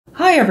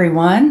Hi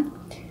everyone!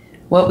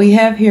 What we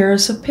have here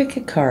is a pick a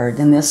card,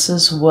 and this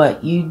is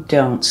what you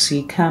don't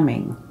see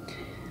coming.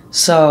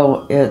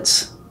 So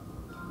it's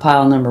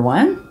pile number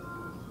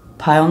 1,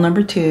 pile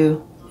number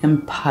 2,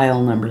 and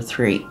pile number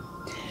 3.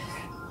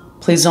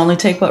 Please only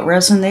take what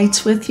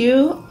resonates with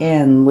you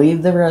and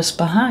leave the rest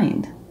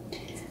behind.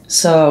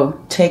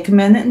 So take a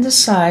minute and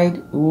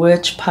decide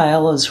which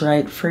pile is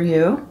right for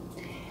you,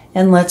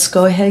 and let's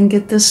go ahead and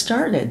get this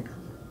started.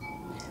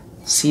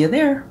 See you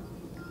there.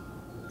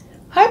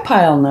 Hi,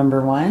 pile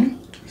number 1.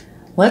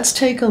 Let's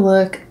take a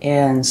look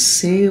and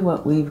see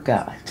what we've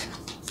got.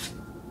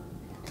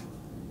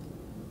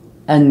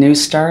 A new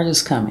start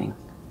is coming.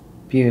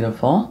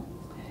 Beautiful.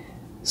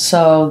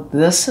 So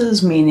this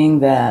is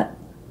meaning that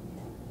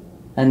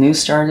a new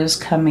start is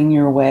coming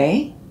your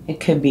way. It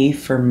could be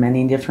for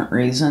many different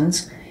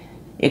reasons.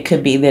 It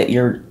could be that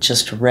you're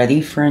just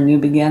ready for a new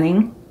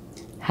beginning.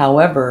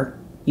 However,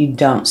 you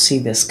don't see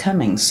this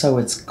coming, so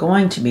it's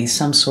going to be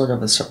some sort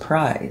of a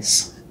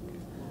surprise.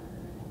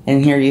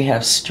 And here you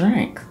have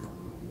strength.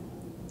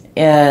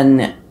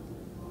 And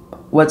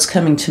what's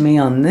coming to me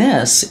on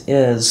this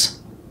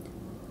is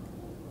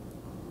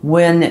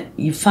when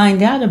you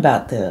find out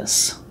about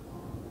this,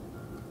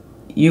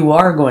 you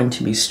are going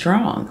to be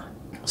strong.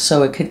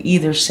 So it could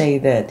either say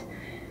that,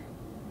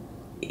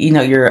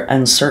 you're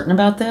uncertain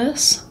about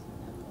this,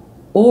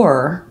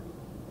 or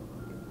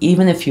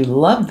even if you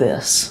love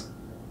this,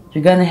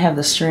 you're going to have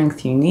the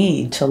strength you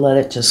need to let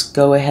it just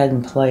go ahead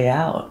and play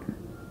out.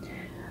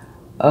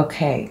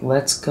 Okay,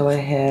 let's go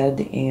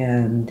ahead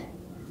and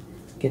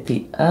get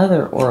the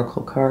other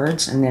oracle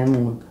cards, and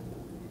then we'll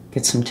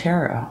get some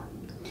tarot.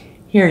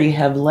 Here you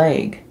have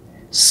leg,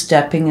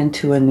 stepping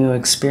into a new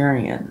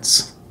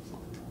experience.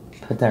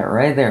 Put that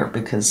right there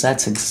because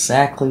that's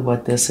exactly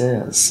what this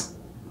is.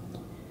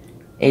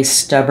 A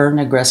stubborn,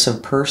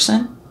 aggressive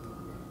person,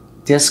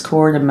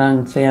 discord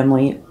among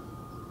family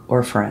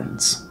or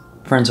friends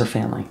or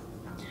family.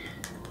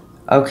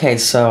 Okay,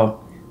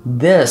 so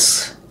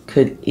this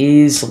could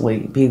easily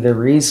be the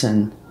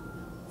reason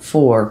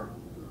for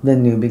the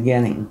new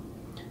beginning.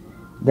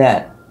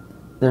 That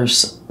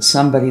there's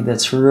somebody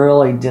that's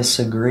really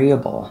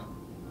disagreeable,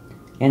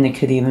 and it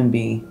could even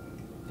be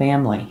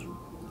family.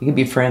 It could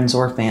be friends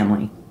or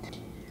family.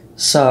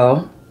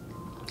 So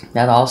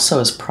that also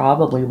is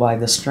probably why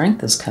the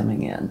strength is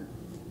coming in.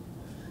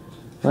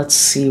 Let's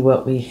see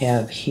what we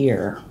have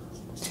here.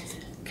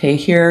 Okay,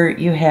 here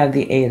you have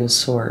the 8 of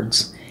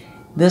Swords.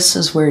 This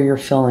is where you're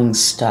feeling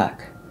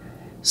stuck.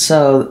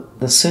 So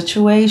the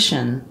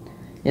situation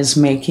is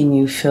making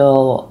you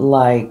feel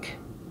like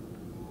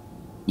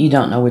you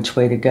don't know which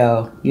way to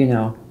go,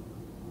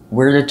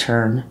 where to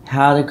turn,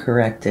 how to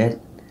correct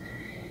it.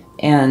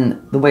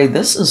 And the way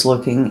this is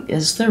looking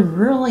is there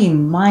really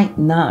might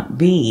not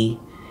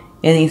be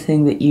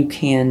anything that you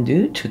can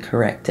do to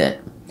correct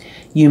it.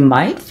 You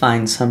might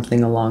find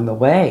something along the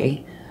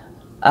way,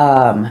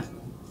 but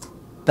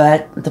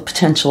the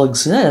potential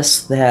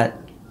exists that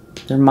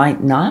there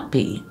might not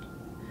be.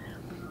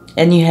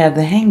 And you have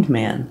the Hanged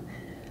Man.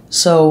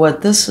 So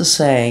what this is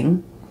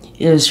saying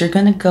is you're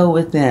going to go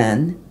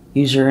within,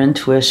 use your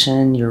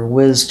intuition, your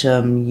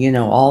wisdom,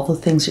 all the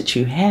things that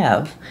you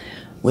have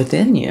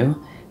within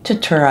you to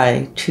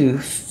try to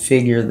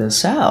figure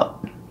this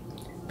out.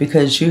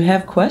 Because you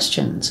have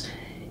questions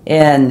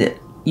and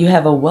you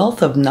have a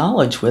wealth of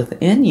knowledge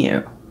within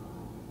you.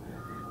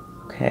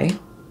 Okay?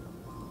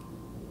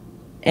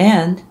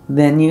 And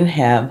then you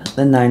have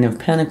the 9 of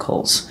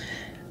Pentacles,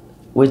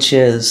 which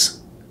is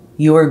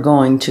you are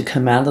going to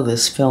come out of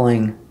this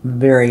feeling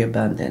very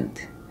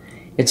abundant.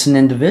 It's an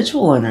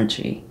individual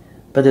energy,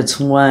 but it's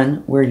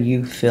one where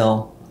you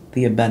feel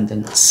the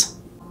abundance.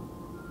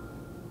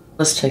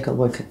 Let's take a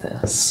look at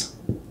this.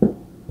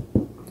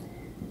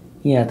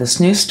 Yeah, this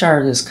new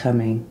start is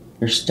coming.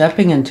 You're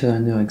stepping into a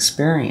new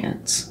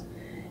experience.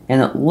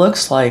 And it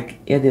looks like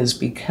it is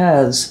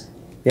because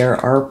there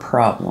are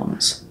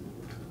problems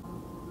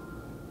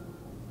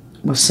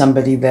with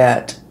somebody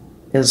that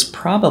is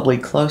probably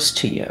close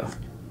to you,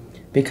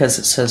 because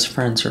it says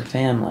friends or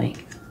family.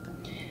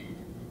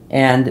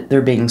 And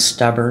they're being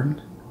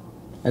stubborn,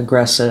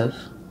 aggressive,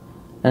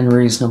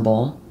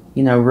 unreasonable,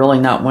 really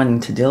not wanting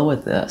to deal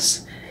with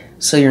this.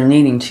 So you're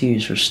needing to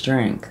use your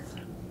strength.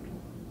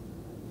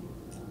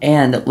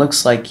 And it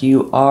looks like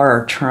you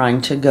are trying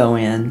to go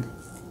in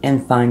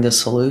and find a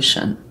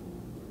solution.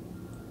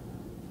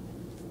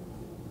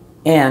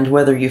 And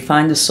whether you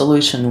find a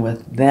solution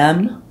with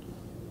them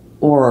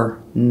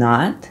or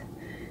not,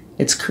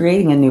 it's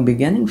creating a new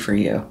beginning for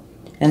you.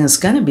 And it's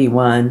going to be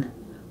one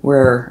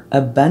where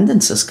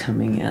abundance is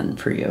coming in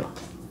for you.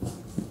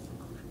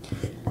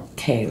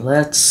 Okay,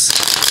 let's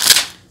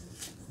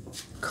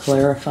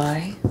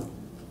clarify.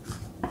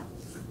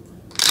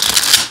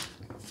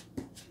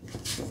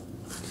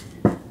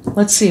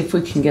 Let's see if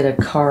we can get a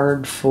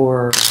card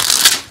for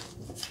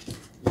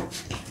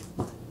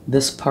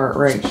this part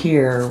right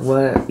here.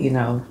 What,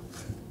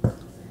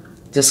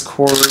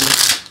 discord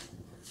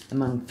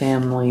among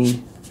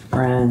family,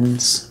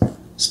 friends,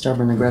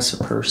 stubborn, aggressive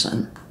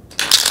person.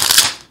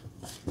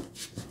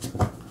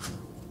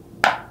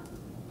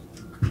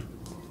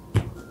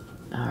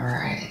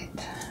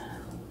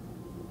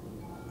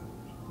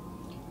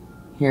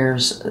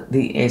 Here's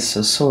the Ace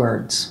of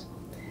Swords.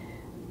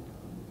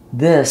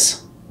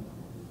 This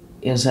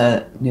is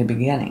a new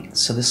beginning.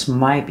 So this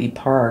might be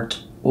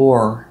part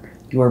or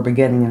your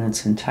beginning in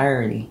its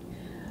entirety,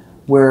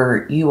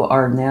 where you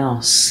are now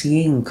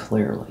seeing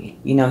clearly.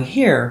 You know,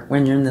 here,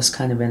 when you're in this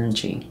kind of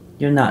energy,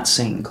 you're not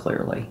seeing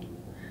clearly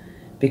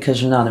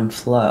because you're not in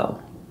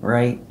flow,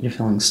 right? You're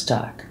feeling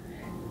stuck.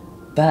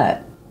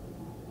 But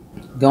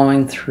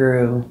going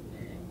through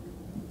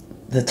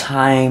the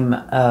time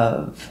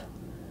of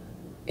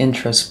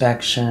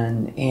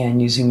introspection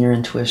and using your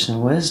intuition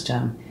and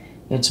wisdom,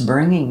 it's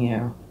bringing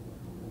you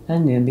a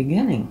new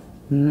beginning.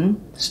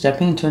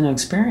 Stepping into an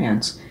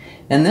experience.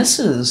 And this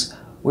is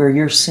where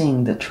you're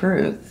seeing the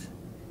truth.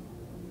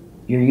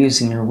 You're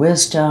using your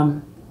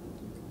wisdom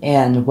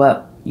and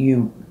what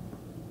you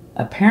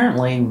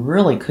apparently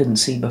really couldn't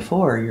see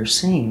before, you're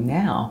seeing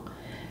now.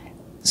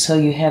 So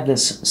you have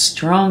this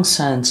strong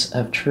sense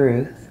of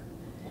truth.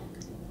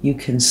 You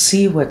can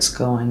see what's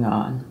going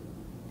on.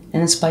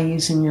 And it's by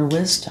using your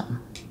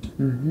wisdom.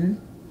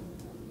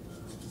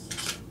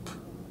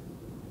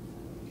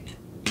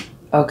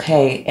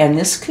 Okay, and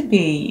this could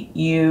be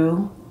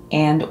you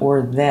and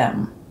or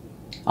them.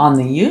 On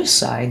the you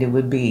side, it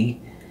would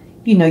be,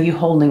 you know, you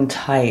holding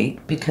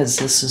tight because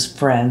this is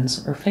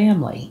friends or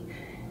family.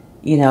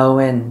 You know,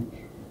 and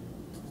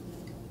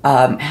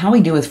how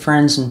we do with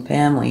friends and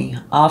family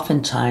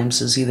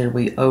oftentimes is either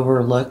we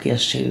overlook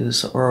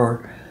issues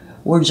or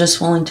we're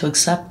just willing to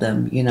accept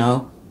them, you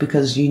know,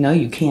 because you know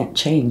you can't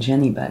change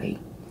anybody.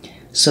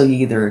 So you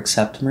either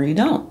accept them or you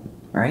don't,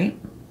 right?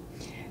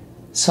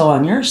 So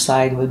on your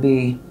side would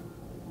be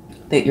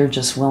that you're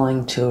just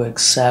willing to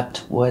accept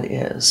what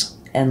is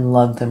and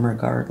love them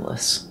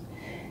regardless.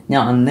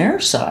 Now on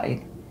their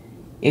side,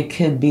 it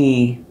could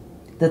be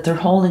that they're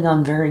holding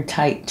on very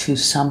tight to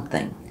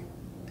something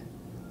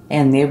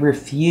and they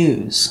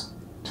refuse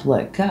to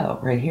let go.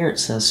 Right here it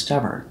says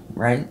stubborn,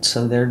 right?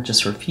 So they're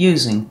just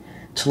refusing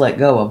to let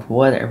go of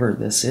whatever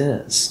this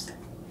is.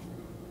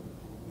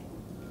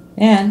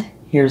 And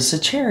here's the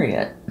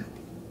Chariot,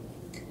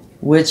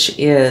 which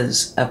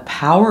is a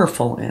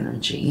powerful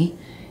energy,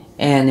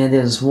 and it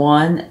is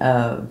one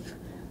of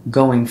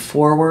going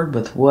forward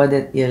with what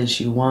it is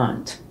you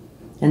want.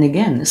 And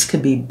again, this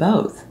could be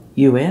both,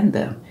 you and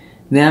them.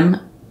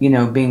 Them, you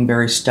know, being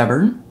very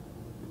stubborn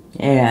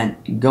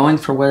and going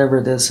for whatever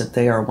it is that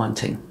they are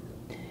wanting.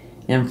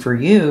 And for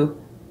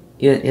you,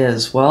 it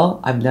is, well,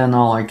 I've done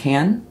all I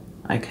can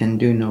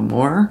do no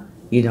more.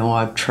 You know,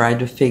 I've tried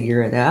to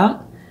figure it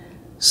out.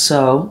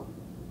 So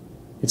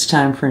it's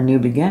time for a new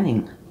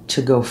beginning,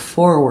 to go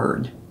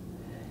forward.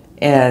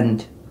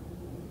 And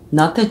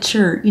not that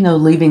you're, you know,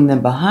 leaving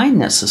them behind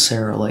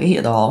necessarily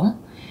at all.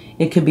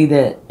 It could be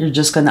that you're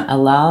just going to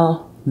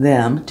allow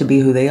them to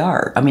be who they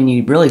are. I mean,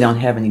 you really don't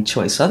have any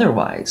choice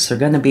otherwise. They're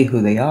going to be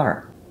who they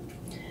are.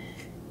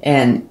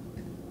 And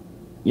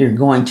you're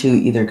going to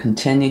either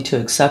continue to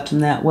accept them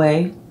that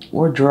way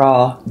or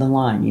draw the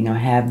line, you know,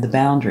 have the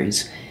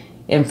boundaries.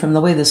 And from the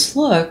way this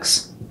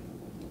looks,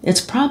 it's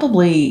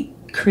probably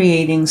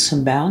creating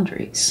some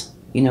boundaries,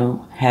 you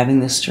know, having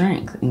the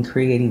strength in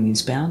creating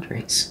these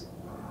boundaries.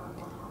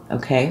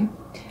 Okay,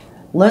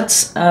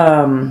 let's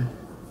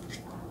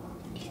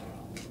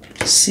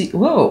see.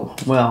 Whoa,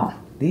 well,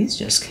 these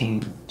just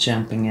came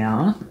jumping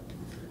out.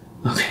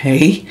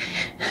 Okay,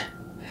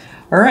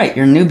 all right,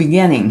 your new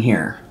beginning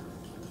here.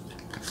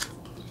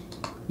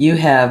 You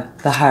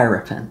have the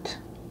Hierophant,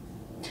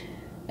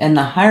 and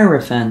the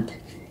Hierophant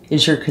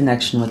is your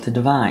connection with the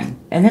divine,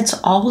 and it's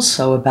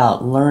also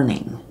about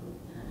learning.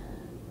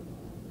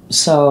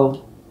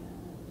 So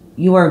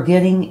you are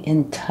getting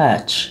in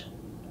touch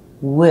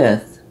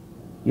with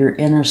your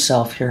inner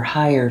self, your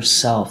higher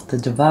self, the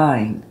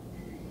divine,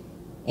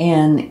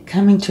 and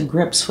coming to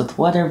grips with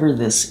whatever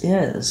this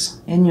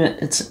is. And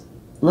it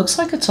looks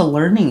like it's a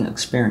learning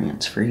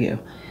experience for you.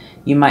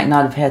 You might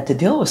not have had to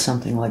deal with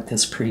something like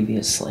this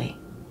previously.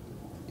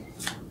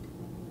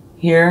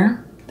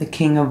 Here, the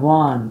King of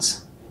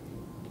Wands.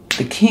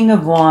 The King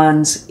of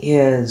Wands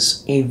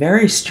is a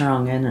very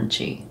strong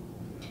energy.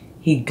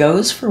 He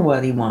goes for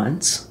what he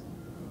wants.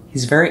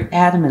 He's very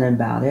adamant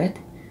about it.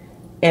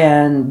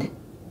 And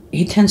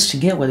he tends to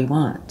get what he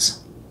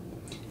wants.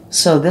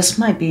 So this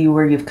might be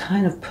where you've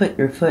kind of put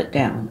your foot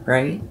down,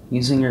 right?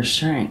 Using your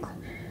strength.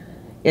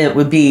 It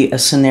would be a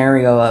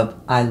scenario of,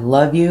 I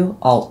love you,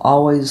 I'll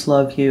always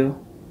love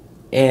you,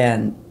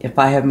 and if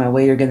I have my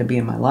way, you're going to be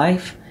in my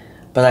life,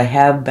 but I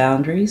have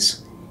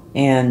boundaries,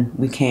 and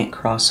we can't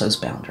cross those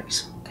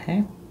boundaries,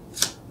 okay?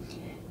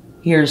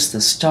 Here's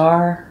the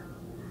Star.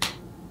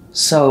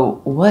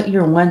 So what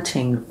you're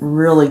wanting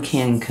really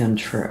can come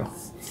true.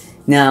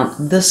 Now,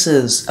 this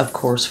is, of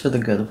course, for the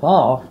good of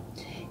all,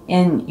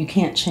 and you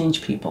can't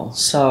change people.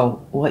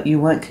 So what you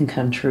want can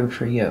come true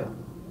for you,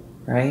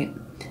 right?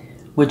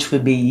 Which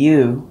would be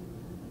you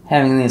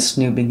having this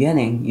new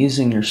beginning,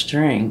 using your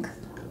strength,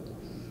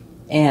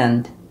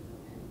 and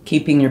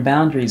keeping your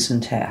boundaries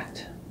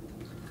intact.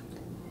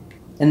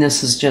 And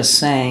this is just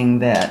saying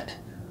that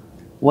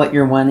what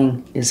you're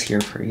wanting is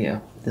here for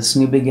you. This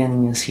new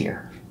beginning is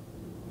here.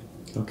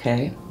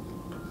 Okay?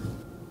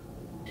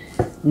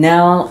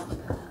 Now,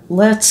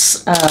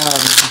 let's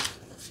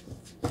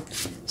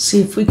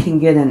see if we can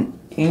get an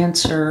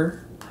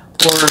answer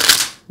or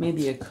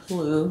maybe a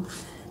clue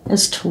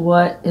as to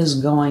what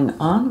is going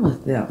on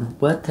with them,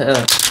 what the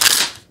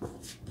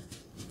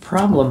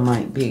problem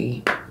might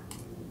be.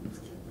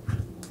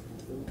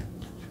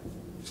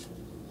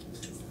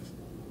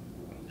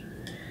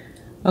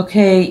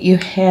 Okay, you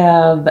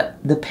have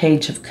the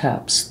Page of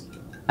Cups.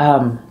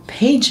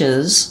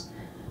 Pages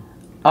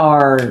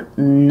are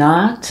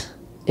not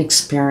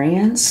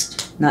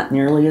experienced, not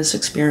nearly as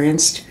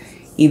experienced.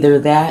 Either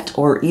that,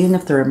 or even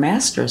if they're a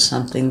master of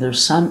something,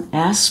 there's some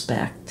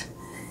aspect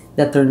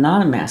that they're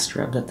not a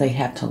master of that they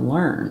have to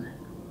learn.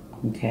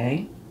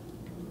 Okay?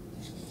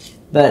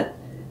 But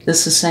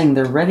this is saying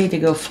they're ready to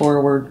go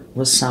forward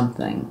with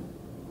something.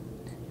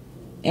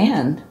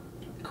 And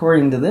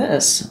according to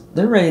this,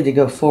 they're ready to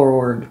go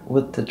forward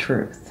with the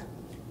truth.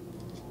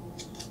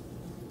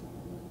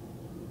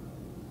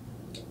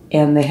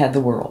 And they had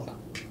the World.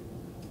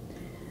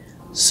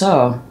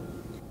 So,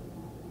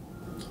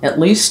 at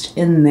least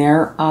in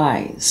their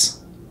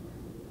eyes,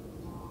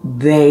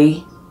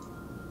 they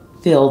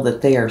feel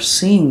that they are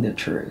seeing the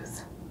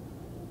truth.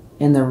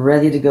 And they're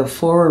ready to go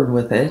forward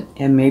with it.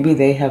 And maybe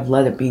they have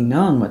let it be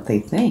known what they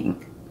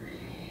think.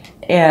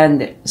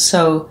 And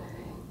so,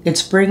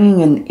 it's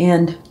bringing an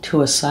end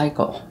to a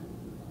cycle.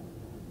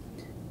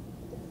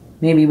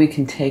 Maybe we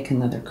can take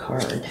another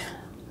card.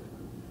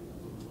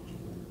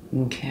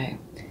 Okay.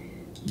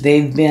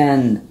 They've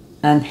been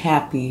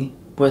unhappy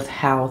with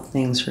how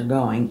things are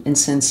going. And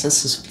since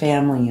this is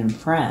family and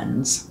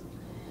friends,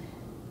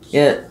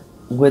 it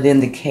would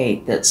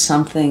indicate that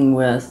something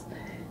with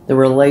the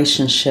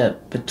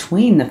relationship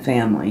between the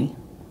family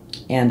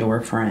and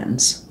or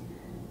friends,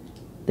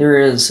 there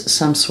is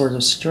some sort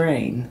of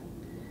strain.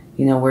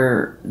 You know,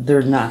 where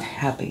they're not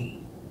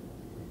happy.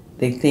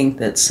 They think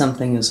that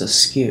something is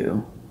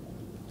askew.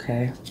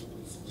 Okay?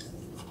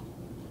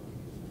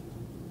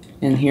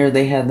 And here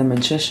they have the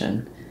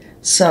Magician.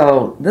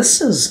 So, this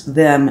is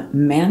them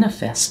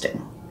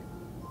manifesting.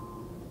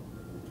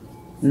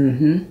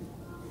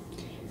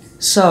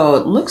 So,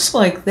 it looks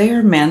like they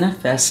are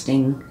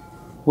manifesting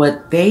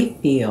what they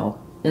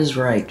feel is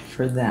right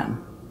for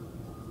them.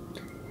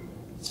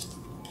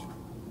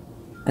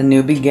 A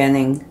new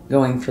beginning,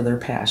 going for their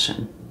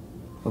passion.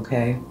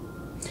 Okay?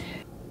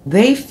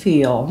 They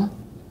feel,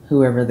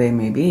 whoever they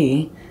may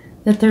be,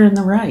 that they're in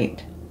the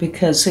right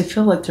because they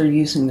feel like they're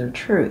using their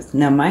truth.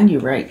 Now, mind you,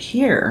 right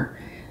here,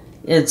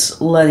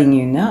 it's letting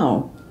you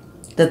know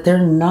that they're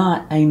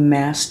not a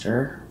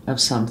master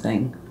of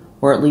something,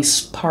 or at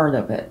least part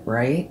of it,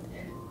 right?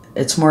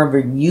 It's more of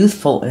a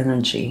youthful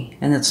energy,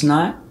 and it's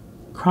not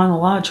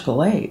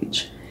chronological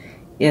age.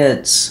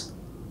 It's,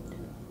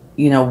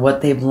 you know,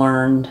 what they've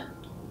learned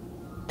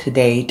to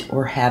date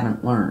or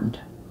haven't learned.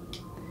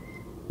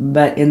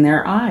 But in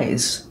their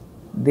eyes,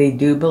 they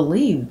do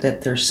believe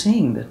that they're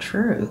seeing the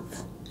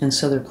truth. And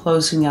so they're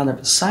closing out of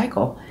a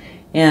cycle.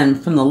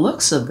 And from the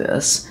looks of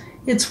this,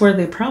 it's where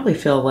they probably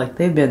feel like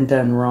they've been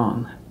done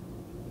wrong.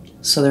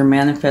 So they're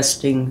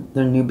manifesting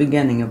their new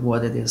beginning of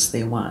what it is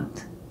they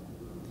want.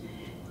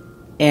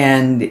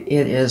 And it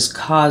is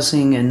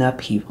causing an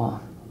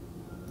upheaval,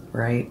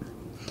 right?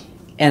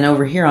 And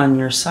over here on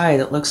your side,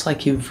 it looks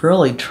like you've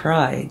really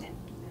tried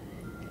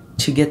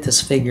to get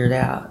this figured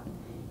out.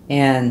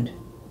 And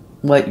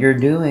what you're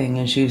doing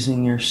is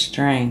using your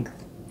strength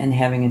and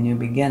having a new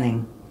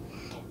beginning.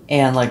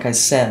 And like I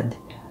said,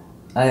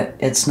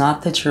 it's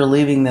not that you're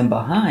leaving them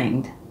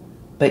behind,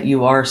 but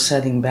you are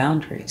setting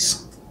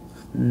boundaries.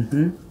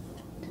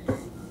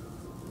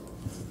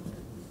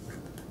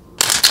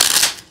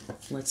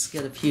 Let's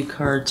get a few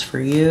cards for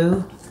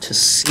you to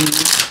see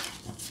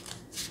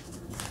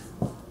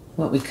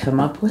what we come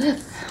up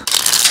with.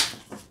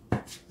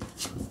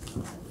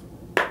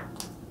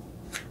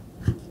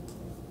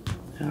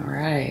 All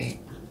right.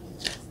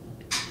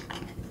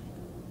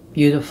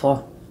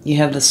 Beautiful. You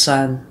have the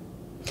Sun.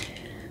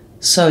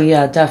 So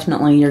yeah,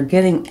 definitely you're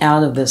getting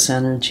out of this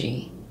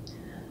energy.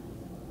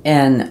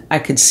 And I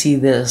could see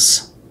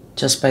this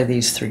just by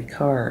these three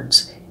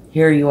cards.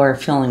 Here you are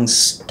feeling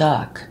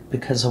stuck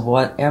because of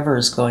whatever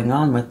is going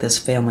on with this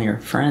family or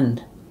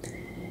friend.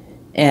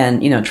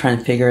 And, you know, trying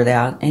to figure it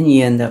out. And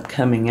you end up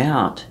coming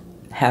out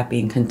happy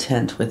and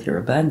content with your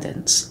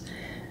abundance.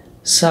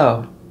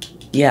 So,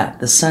 yeah,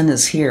 the Sun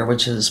is here,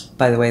 which is,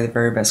 by the way, the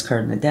very best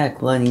card in the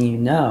deck, letting you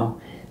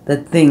know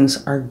that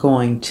things are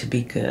going to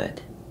be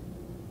good.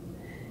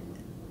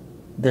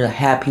 The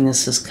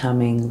happiness is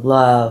coming,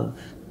 love,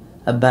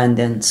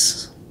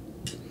 abundance.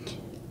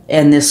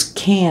 And this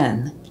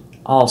can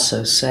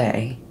also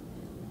say,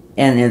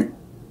 and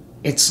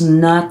it's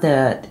not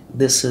that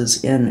this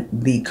is in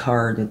the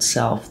card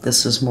itself,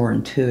 this is more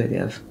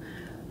intuitive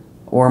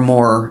or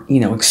more, you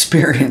know,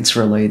 experience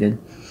related,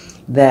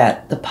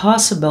 that the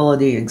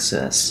possibility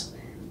exists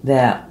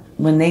that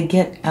when they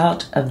get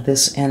out of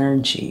this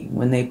energy,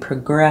 when they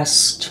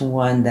progress to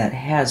one that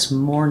has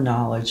more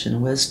knowledge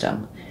and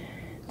wisdom,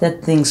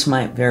 that things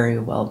might very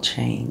well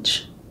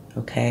change,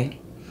 okay?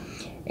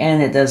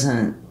 and it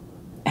doesn't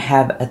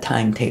have a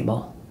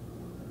timetable.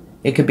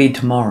 It could be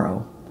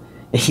tomorrow.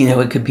 You know,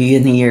 it could be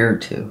in a year or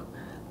two.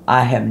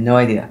 I have no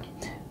idea.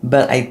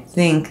 But I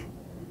think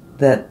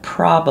that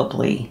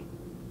probably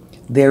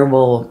there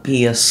will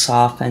be a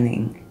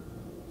softening.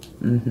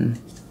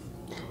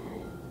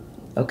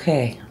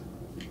 Okay.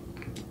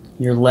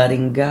 You're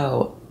letting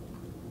go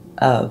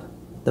of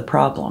the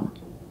problem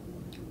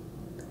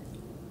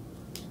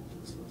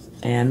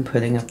and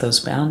putting up those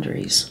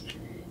boundaries.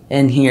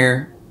 And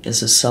here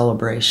is a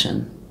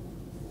celebration.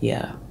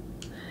 Yeah.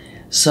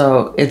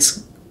 So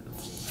it's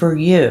for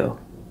you,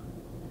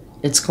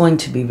 it's going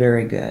to be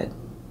very good.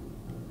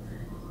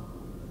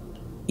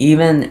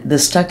 Even the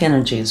stuck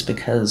energy is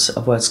because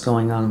of what's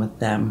going on with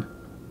them,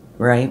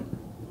 right?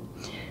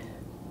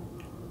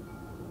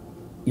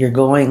 You're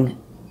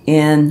going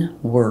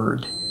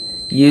inward,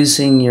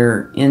 using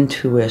your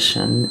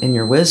intuition and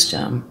your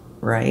wisdom,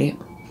 right?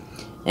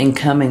 And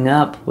coming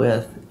up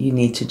with, you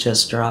need to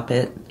just drop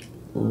it,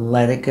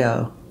 let it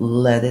go,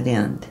 let it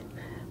end.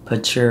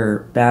 Put your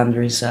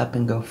boundaries up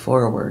and go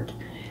forward.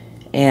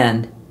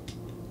 And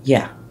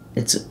yeah,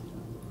 it's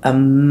a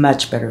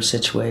much better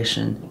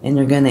situation. And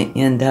you're going to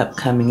end up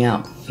coming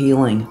out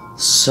feeling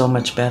so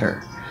much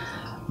better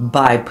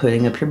by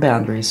putting up your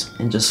boundaries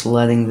and just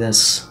letting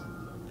this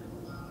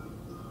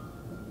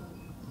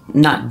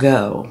not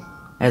go,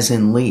 as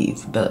in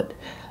leave, but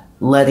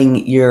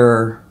letting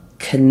your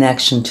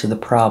connection to the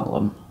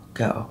problem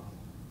go.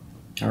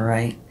 All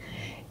right?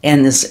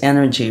 And this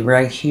energy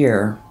right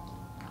here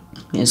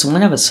is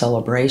one of a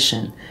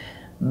celebration.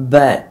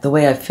 But the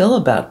way I feel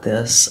about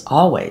this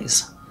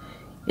always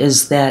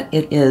is that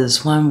it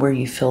is one where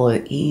you feel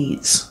at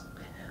ease,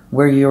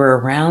 where you're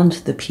around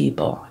the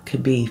people. It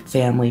could be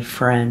family,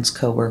 friends,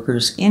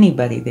 coworkers,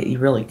 anybody that you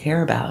really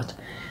care about.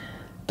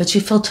 But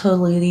you feel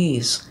totally at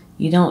ease.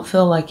 You don't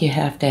feel like you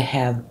have to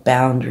have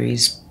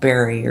boundaries,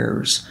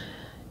 barriers,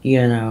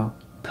 you know,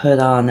 put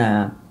on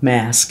a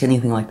mask,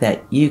 anything like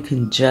that. You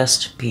can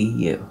just be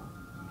you.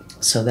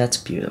 So that's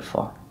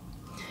beautiful.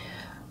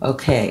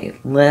 Okay,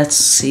 let's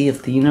see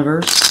if the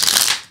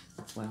universe,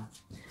 well,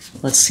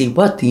 let's see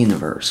what the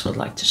universe would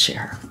like to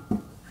share.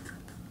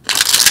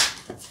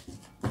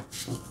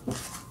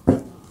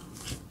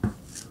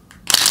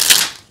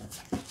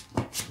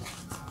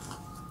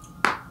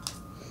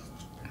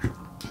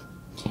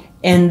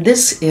 And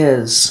this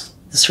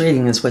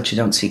reading is what you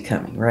don't see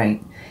coming,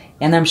 right?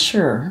 And I'm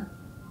sure,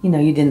 you know,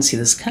 you didn't see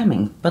this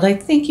coming, but I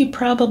think you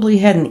probably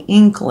had an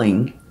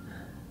inkling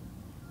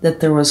that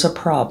there was a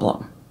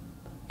problem.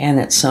 And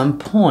at some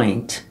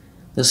point,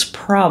 this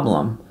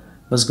problem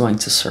was going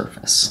to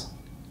surface.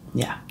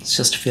 Yeah, it's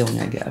just a feeling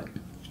I get.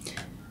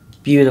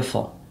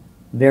 Beautiful.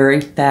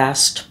 Very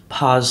fast,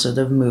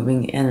 positive,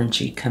 moving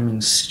energy coming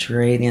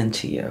straight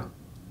into you.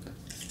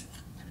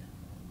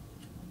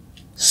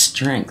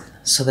 Strength.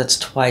 So that's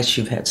twice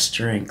you've had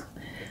strength.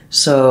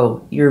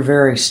 So you're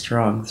very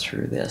strong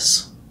through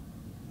this.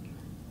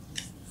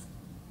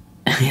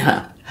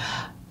 Yeah.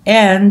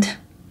 And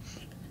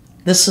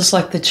this is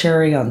like the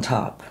cherry on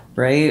top,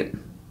 right?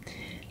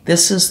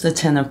 This is the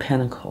Ten of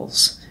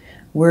Pentacles,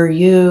 where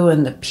you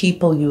and the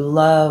people you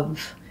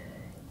love,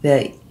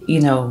 that,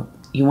 you know,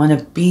 you want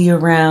to be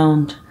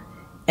around,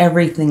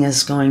 everything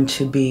is going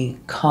to be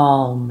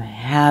calm,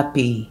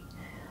 happy.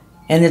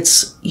 And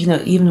it's, you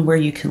know, even where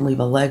you can leave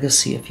a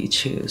legacy if you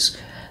choose.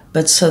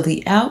 But so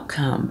the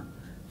outcome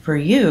for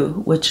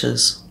you, which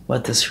is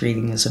what this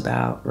reading is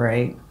about,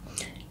 right,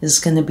 is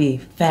going to be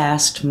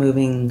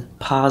fast-moving,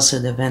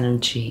 positive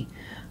energy,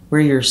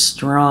 where you're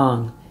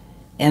strong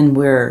and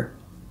where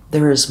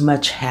there is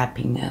much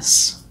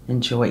happiness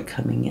and joy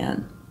coming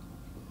in.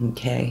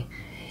 Okay?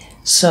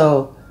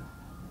 So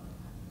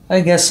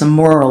I guess the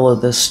moral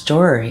of this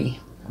story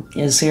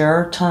is there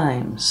are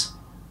times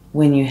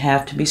when you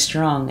have to be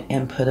strong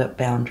and put up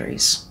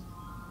boundaries.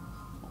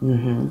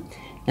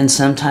 And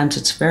sometimes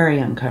it's very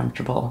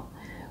uncomfortable.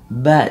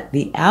 But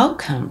the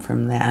outcome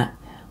from that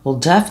will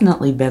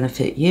definitely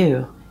benefit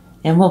you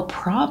and will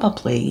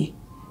probably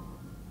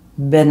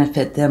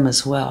benefit them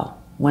as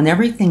well. When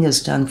everything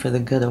is done for the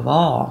good of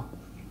all,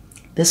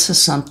 this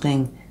is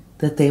something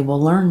that they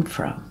will learn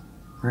from,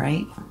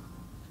 right?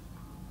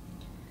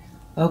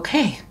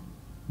 Okay,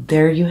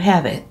 there you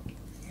have it.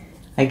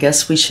 I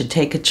guess we should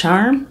take a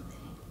charm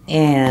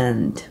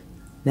and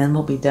then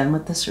we'll be done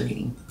with this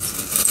reading.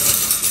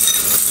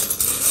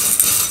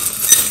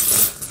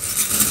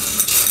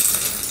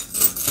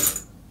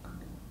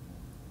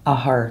 A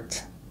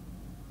heart,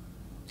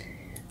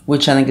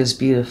 which I think is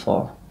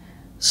beautiful.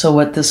 So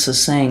what this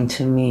is saying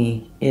to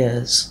me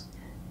is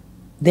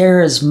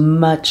there is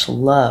much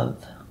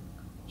love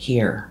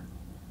here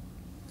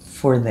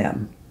for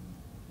them.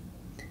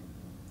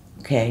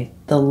 Okay,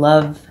 the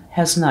love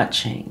has not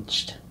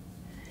changed.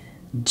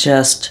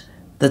 Just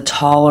the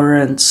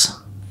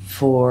tolerance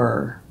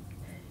for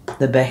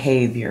the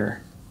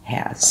behavior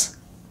has.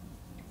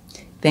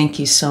 Thank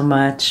you so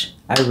much.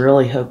 I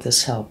really hope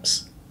this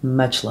helps.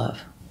 Much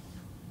love.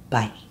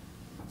 Bye.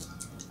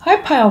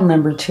 Hi, pile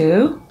number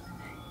 2.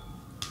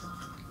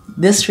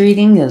 This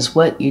reading is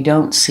what you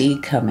don't see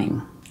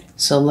coming.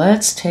 So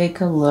let's take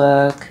a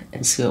look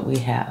and see what we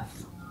have.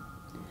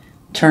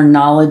 Turn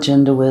knowledge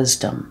into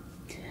wisdom.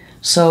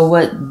 So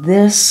what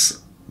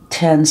this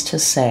tends to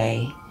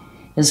say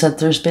is that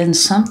there's been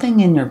something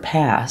in your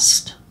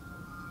past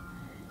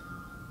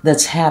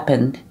that's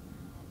happened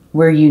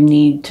where you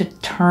need to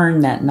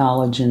turn that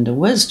knowledge into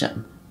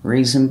wisdom.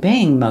 Reason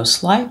being,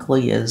 most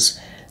likely, is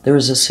there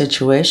is a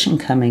situation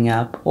coming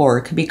up, or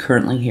it could be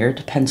currently here, it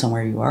depends on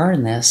where you are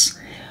in this,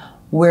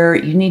 where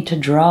you need to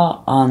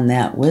draw on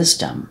that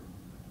wisdom.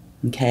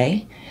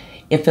 Okay?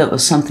 If it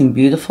was something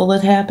beautiful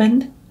that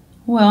happened,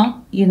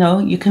 well,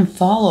 you can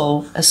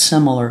follow a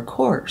similar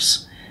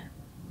course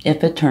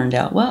if it turned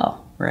out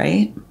well,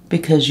 right?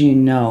 Because you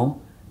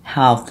know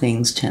how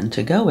things tend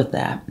to go with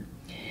that.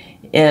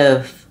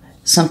 If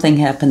something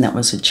happened that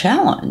was a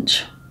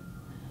challenge,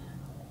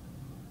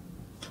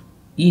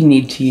 you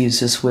need to use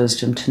this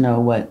wisdom to know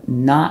what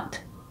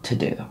not to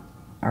do,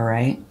 all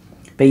right?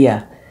 But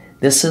yeah,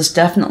 this is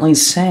definitely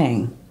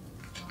saying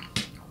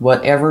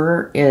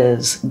whatever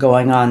is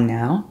going on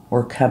now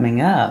or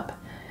coming up,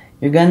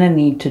 you're going to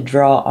need to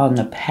draw on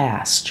the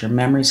past, your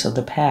memories of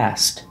the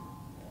past.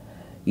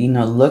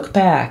 Look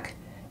back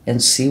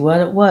and see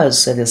what it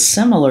was that is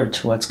similar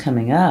to what's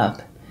coming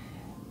up,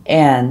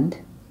 and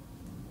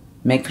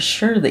make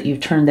sure that you've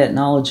turned that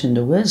knowledge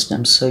into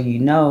wisdom so you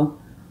know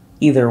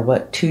either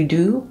what to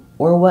do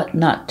or what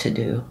not to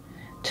do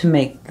to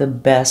make the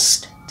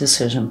best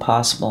decision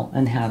possible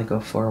and how to go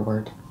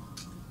forward.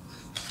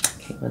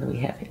 Okay, what do we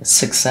have here?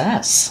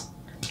 Success.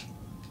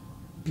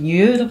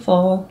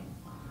 Beautiful.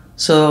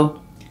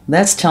 So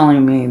that's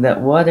telling me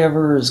that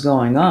whatever is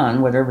going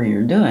on, whatever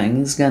you're doing,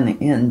 is going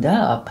to end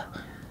up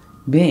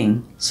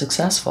being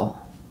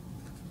successful.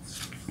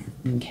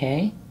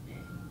 Okay?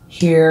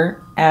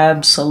 Here,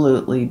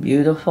 absolutely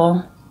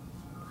beautiful.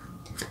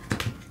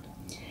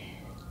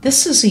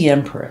 This is the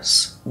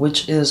Empress,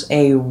 which is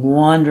a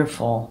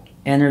wonderful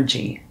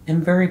energy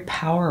and very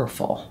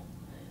powerful.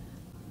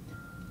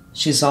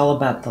 She's all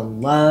about the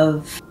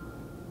love.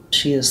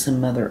 She is the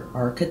mother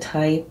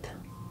archetype.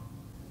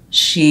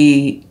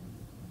 She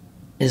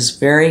is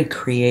very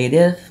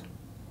creative,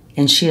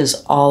 and she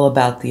is all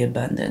about the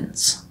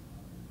abundance.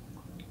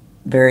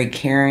 Very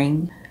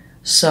caring.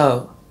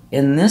 So,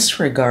 in this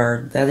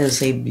regard, that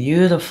is a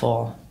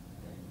beautiful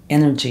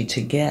energy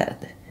to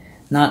get.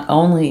 Not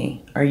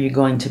only are you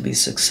going to be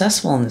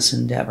successful in this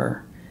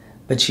endeavor,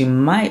 but you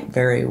might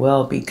very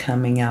well be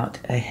coming out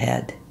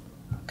ahead.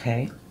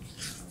 Okay?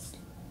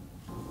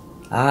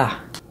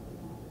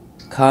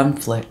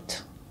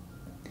 Conflict.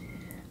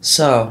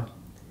 So,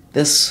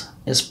 this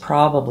is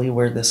probably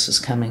where this is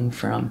coming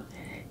from.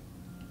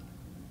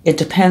 It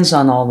depends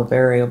on all the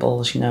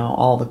variables,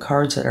 all the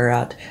cards that are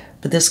out,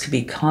 but this could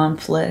be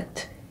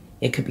conflict.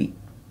 It could be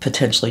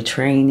potentially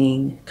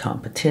training,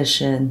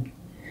 competition,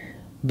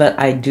 but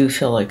I do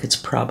feel like it's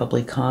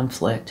probably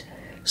conflict.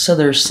 So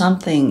there's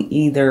something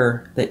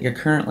either that you're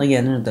currently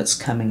in or that's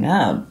coming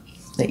up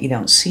that you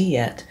don't see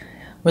yet,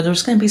 where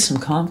there's going to be some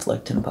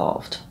conflict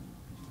involved.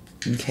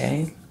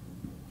 Okay?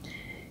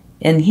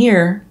 And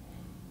here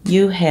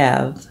you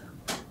have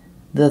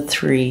the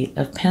Three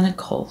of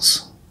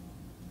Pentacles.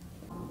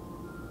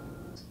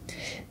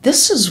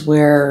 This is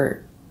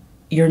where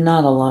you're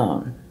not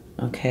alone,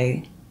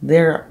 okay?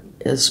 There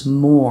is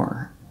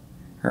more,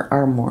 or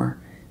are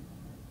more,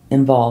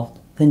 involved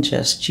than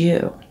just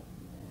you.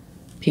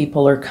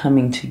 People are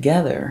coming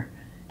together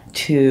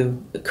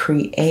to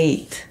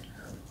create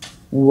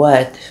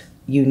what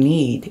you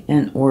need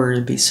in order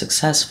to be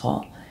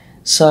successful.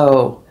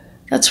 So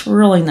that's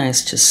really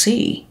nice to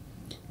see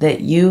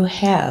that you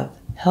have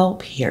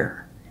help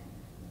here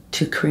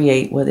to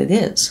create what it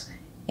is.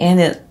 And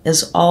it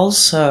is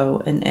also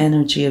an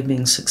energy of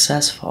being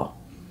successful.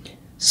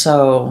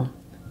 So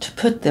to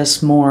put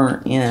this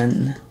more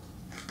in,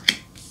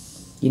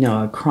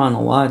 a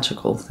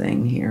chronological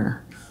thing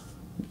here,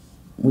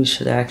 we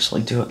should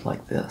actually do it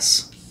like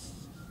this.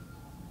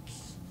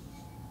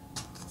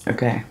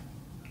 Okay.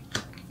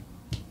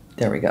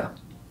 There we go.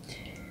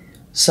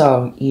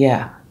 So,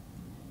 yeah.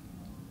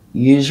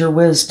 Use your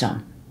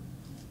wisdom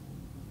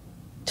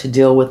to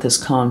deal with this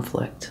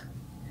conflict.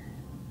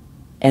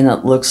 And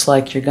it looks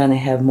like you're going to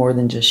have more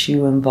than just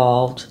you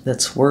involved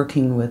that's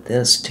working with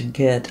this to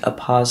get a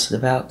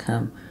positive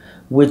outcome,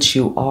 which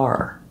you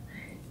are.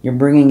 You're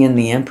bringing in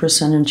the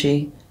Empress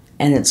energy,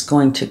 and it's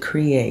going to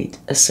create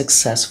a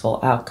successful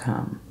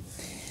outcome.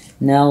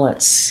 Now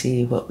let's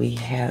see what we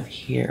have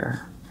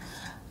here.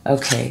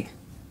 Okay,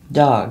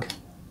 dog,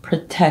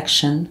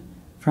 protection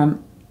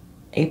from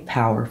a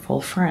powerful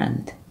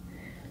friend.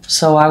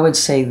 So I would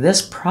say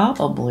this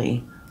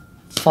probably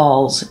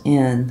falls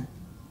in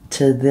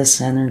to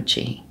this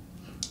energy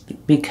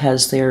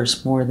because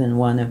there's more than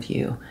one of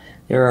you.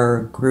 There are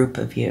a group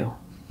of you.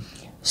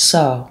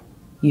 So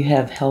you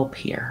have help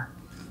here.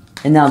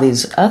 And now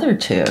these other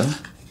two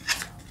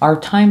are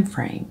time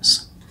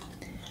frames.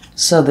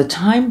 So the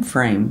time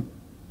frame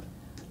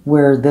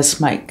where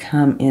this might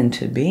come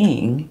into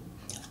being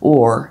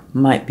or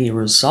might be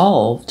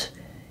resolved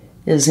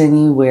is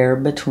anywhere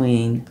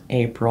between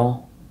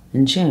April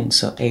and June.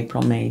 So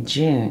April, May,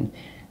 June.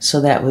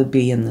 So that would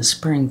be in the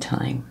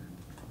springtime.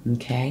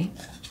 Okay?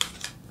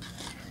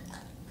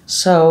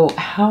 So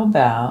how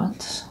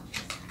about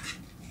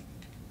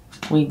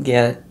we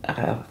get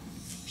a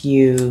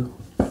few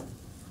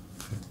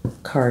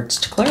cards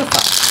to clarify?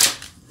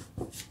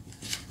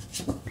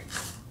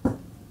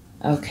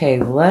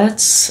 Okay,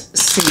 let's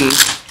see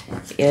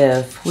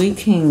if we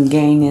can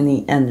gain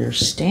any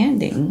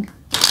understanding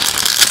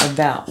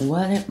about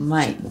what it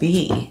might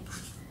be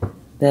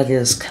that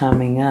is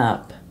coming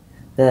up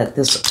that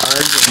this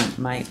argument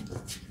might,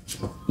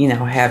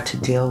 have to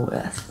deal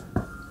with.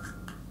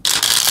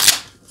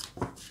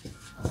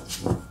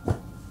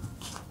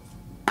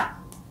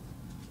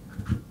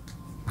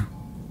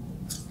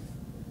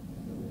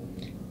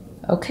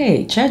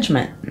 Okay,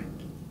 Judgment.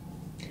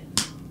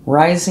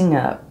 Rising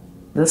up.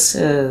 This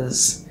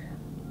is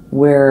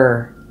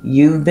where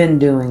you've been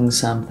doing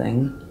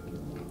something,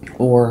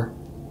 or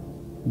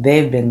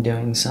they've been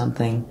doing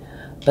something,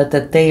 but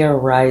that they are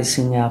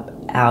rising up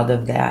out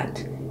of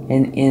that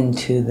and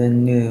into the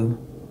new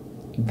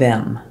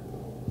them.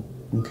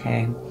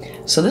 Okay?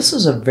 So this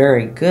is a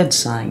very good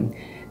sign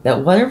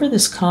that whatever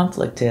this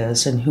conflict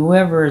is and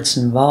whoever it's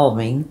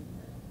involving,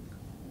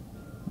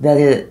 that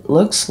it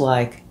looks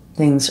like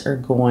things are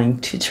going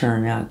to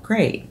turn out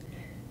great.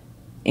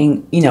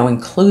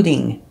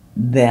 Including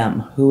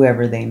them,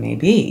 whoever they may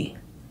be.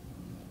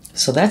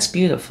 So that's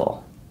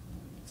beautiful.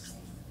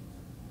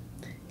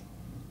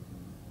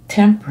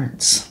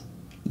 Temperance.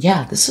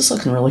 Yeah, this is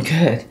looking really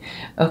good.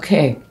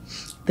 Okay,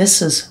 this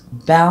is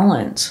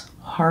balance,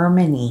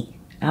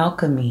 harmony,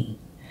 alchemy.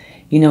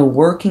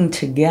 Working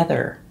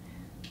together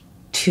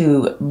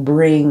to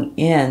bring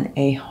in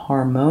a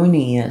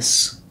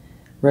harmonious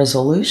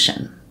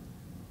resolution.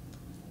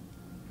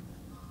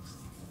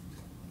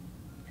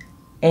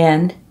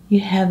 And you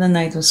have the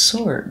Knight of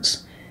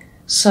Swords.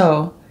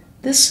 So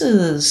this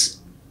is,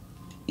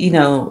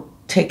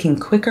 taking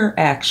quicker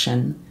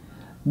action,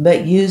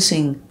 but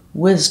using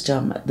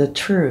wisdom, the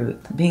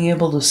truth, being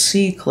able to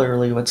see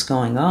clearly what's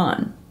going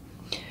on.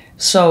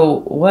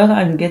 So what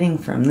I'm getting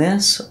from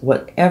this,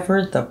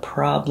 whatever the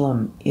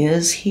problem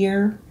is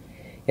here,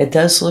 it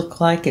does look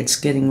like it's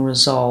getting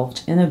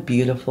resolved in a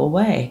beautiful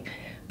way,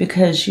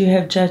 because you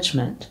have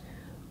Judgment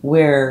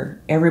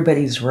where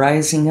everybody's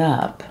rising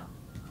up.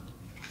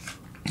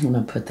 I'm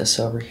going to put this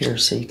over here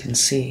so you can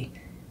see,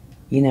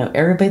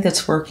 everybody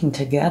that's working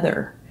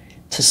together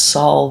to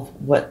solve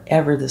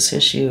whatever this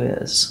issue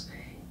is.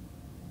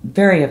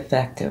 Very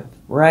effective.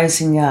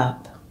 Rising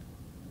up,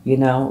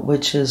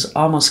 which is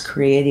almost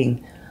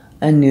creating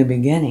a new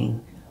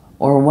beginning,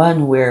 or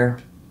one where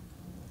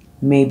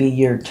maybe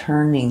you're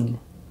turning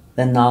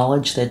the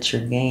knowledge that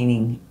you're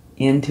gaining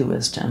into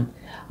wisdom.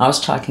 I was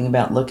talking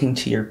about looking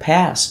to your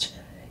past,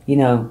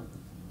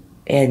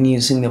 and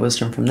using the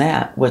wisdom from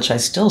that, which I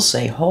still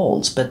say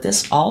holds, but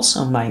this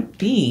also might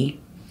be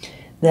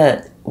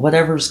that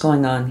whatever's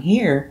going on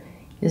here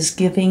is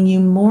giving you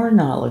more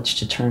knowledge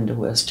to turn to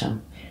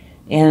wisdom.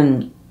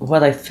 And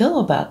what I feel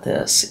about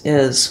this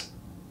is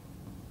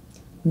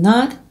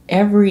not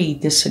every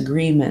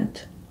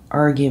disagreement,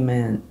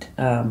 argument,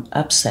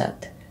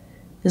 upset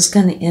is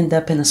going to end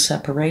up in a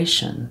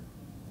separation.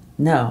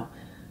 No.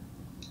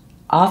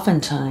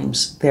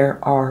 Oftentimes there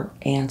are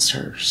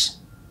answers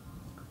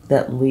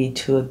that lead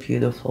to a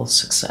beautiful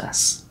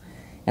success.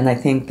 And I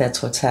think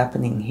that's what's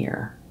happening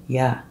here.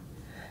 Yeah.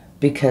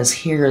 Because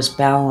here is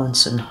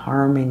balance and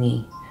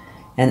harmony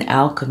and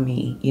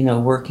alchemy,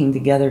 working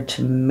together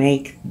to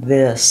make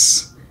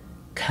this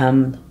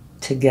come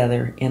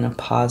together in a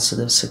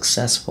positive,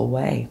 successful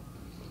way.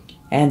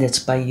 And it's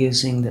by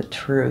using the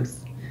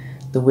truth,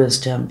 the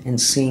wisdom,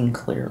 and seeing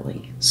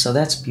clearly. So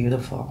that's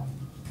beautiful.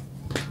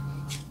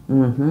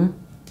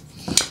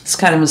 It's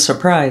kind of a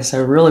surprise. I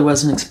really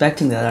wasn't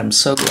expecting that. I'm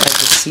so glad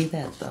to see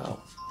that, though.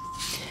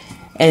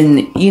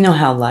 And you know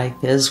how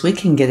life is. We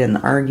can get in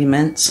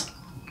arguments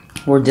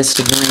or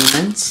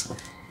disagreements.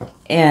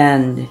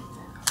 And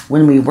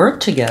when we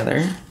work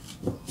together,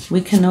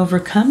 we can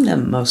overcome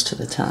them most of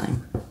the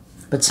time.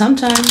 But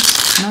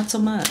sometimes, not so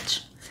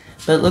much.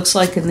 But it looks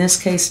like in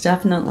this case,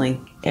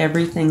 definitely,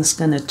 everything's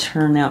going to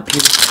turn out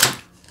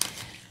beautifully.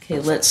 Okay,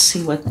 let's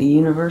see what the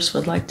universe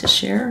would like to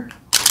share.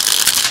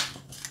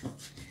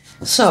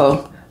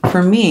 So,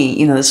 for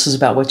me, this is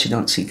about what you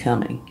don't see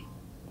coming.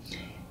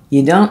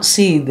 You don't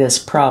see this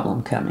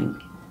problem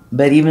coming.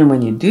 But even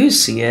when you do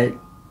see it,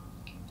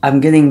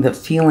 I'm getting the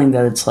feeling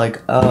that it's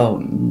like, oh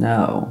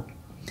no.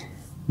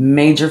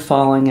 Major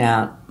falling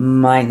out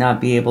might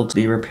not be able to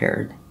be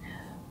repaired.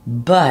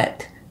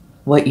 But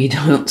what you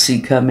don't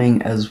see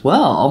coming as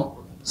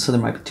well, so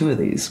there might be two of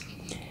these,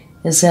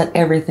 is that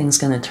everything's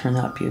going to turn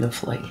out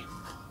beautifully.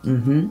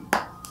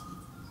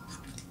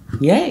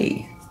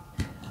 Yay!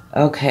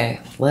 Okay,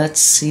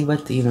 let's see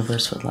what the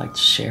universe would like to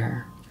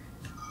share.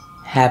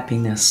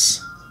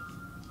 Happiness.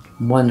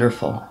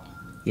 Wonderful.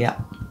 Yeah.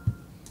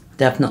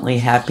 Definitely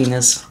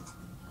happiness.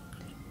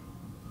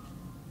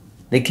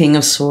 The King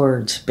of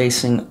Swords,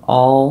 basing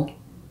all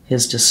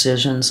his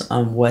decisions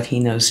on what he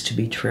knows to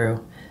be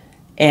true.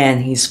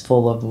 And he's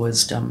full of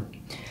wisdom.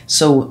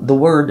 So the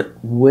word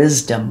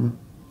wisdom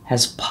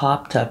has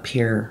popped up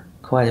here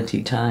quite a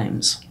few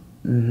times.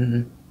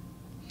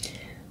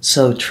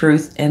 So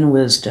truth and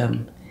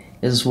wisdom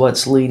is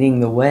what's leading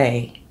the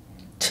way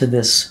to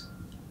this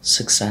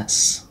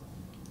success.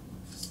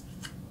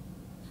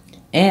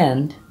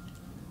 And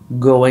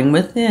going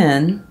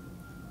within.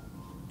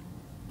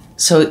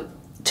 So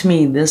to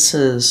me, this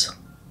is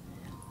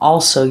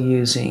also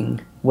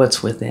using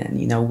what's within.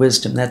 You know,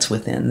 wisdom, that's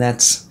within.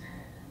 That's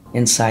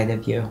inside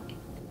of you.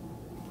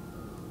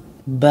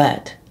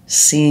 But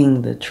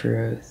seeing the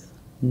truth,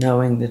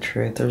 knowing the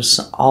truth, there's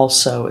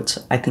also, it's,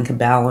 I think, a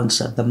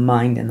balance of the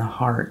mind and the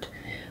heart,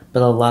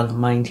 but a lot of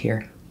mind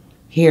here.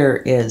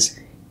 Here is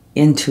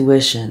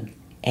intuition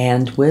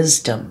and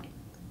wisdom.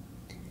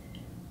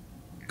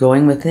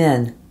 Going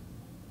within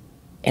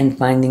and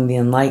finding the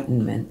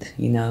enlightenment.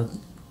 You know,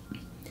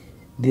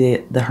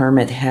 the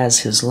hermit has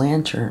his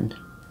lantern,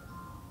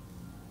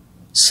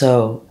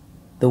 so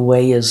the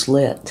way is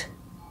lit,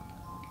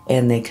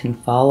 and they can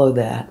follow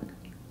that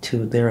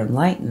to their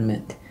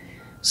enlightenment.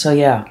 So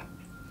yeah,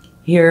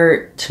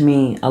 here to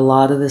me, a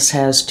lot of this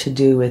has to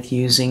do with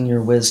using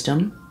your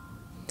wisdom,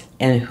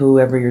 and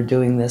whoever you're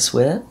doing this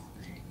with,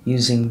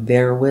 using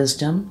their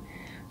wisdom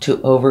to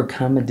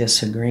overcome a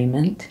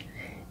disagreement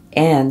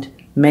and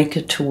make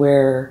it to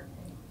where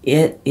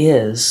it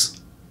is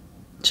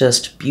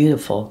just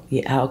beautiful,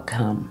 the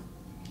outcome.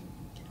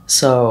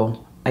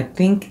 So I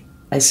think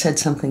I said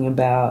something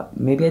about,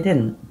 maybe I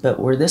didn't, but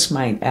where this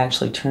might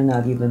actually turn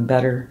out even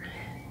better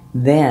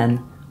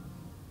than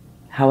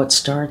how it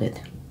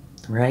started,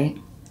 right?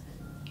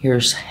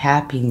 Here's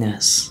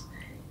happiness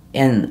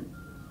and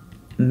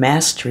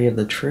mastery of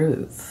the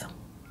truth,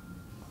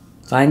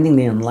 finding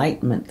the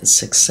enlightenment, the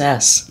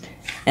success,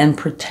 and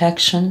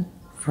protection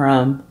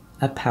from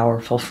a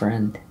powerful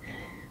friend.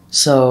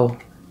 So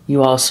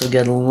you also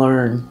get to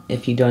learn,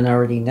 if you don't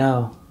already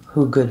know,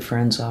 who good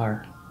friends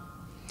are.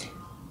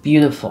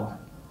 Beautiful.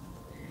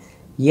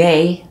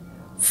 Yay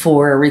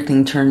for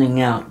everything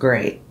turning out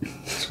great.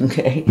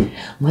 Okay,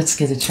 let's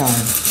get a charm.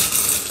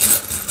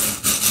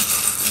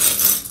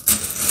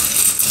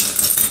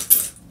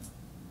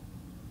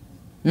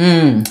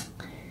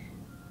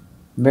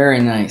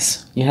 Very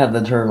nice. You have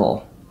the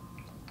turtle.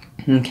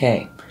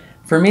 Okay.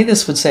 For me,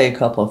 this would say a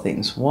couple of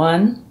things.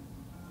 One,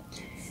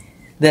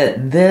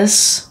 that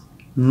this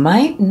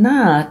might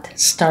not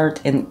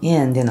start and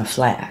end in a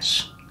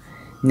flash.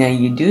 Now,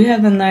 you do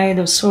have the Knight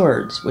of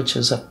Swords, which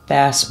is a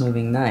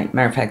fast-moving knight.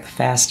 Matter of fact, the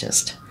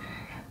fastest.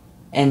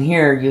 And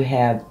here you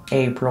have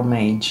April,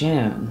 May,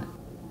 June.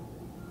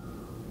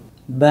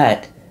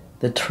 But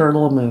the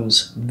turtle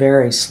moves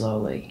very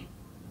slowly.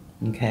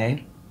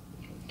 Okay?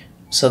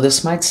 So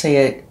this might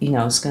say it, you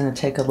know, it's going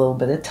to take a little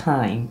bit of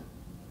time,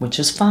 which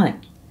is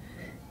fine.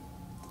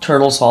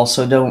 Turtles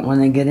also don't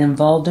want to get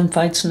involved in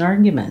fights and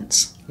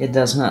arguments. It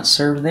does not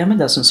serve them. It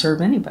doesn't serve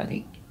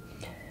anybody.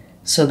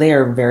 So they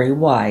are very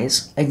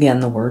wise. Again,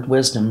 the word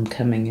wisdom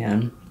coming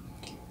in.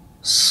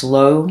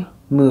 Slow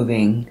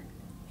moving,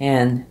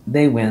 and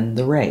they win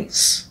the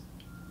race.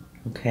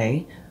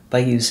 Okay? By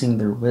using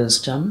their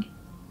wisdom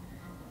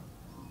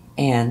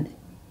and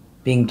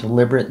being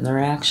deliberate in their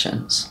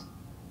actions.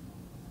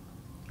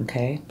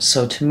 Okay?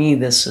 So to me,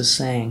 this is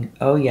saying,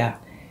 oh yeah,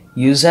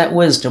 use that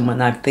wisdom,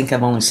 when I think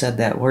I've only said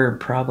that word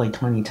probably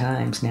 20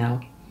 times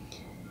now.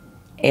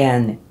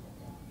 And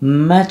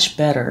much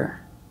better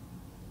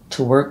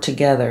to work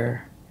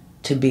together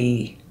to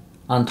be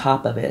on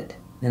top of it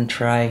than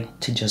try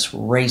to just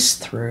race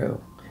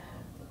through.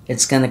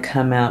 It's going to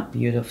come out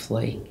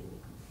beautifully.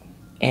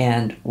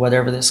 And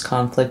whatever this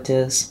conflict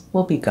is,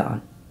 will be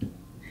gone.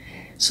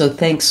 So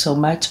thanks so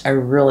much. I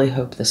really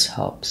hope this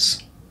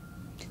helps.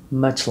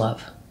 Much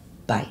love.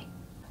 Bye.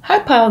 Hi,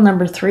 pile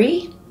number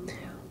 3.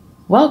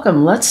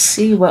 Welcome. Let's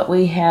see what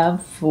we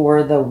have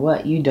for the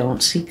what you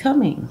don't see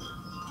coming.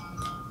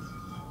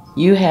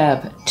 You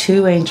have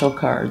 2 angel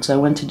cards. I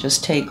went to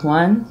just take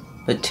one,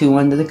 but 2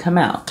 wanted to come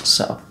out.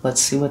 So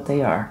let's see what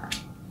they are.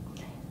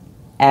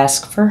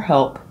 Ask for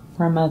help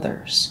from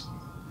others.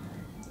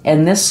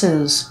 And this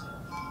is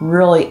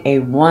really a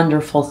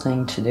wonderful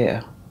thing to do.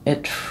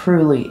 It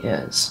truly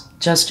is,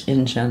 just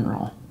in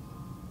general.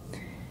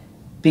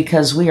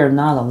 Because we are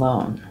not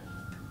alone.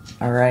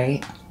 All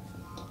right?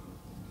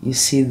 You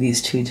see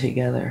these 2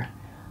 together.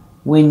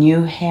 When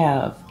you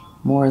have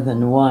more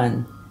than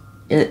one,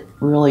 it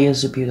really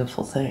is a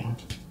beautiful thing.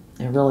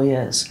 It really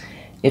is.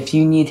 If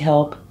you need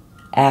help,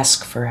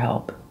 ask for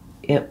help.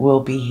 It will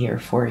be here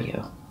for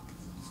you.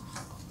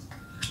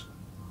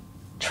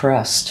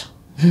 Trust.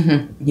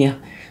 Yeah,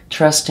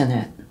 trust in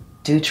it.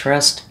 Do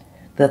trust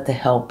that the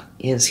help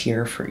is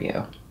here for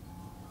you.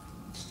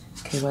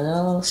 Okay, what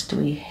else do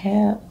we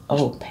have?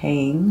 Oh,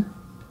 pain.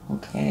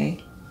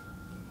 Okay.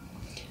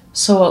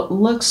 So it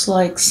looks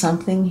like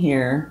something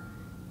here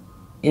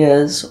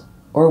is,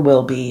 or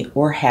will be,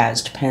 or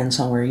has, depends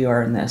on where you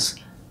are in this,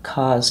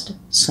 caused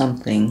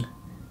something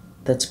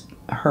that's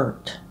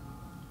hurtful,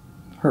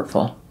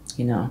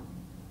 you know.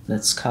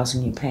 that's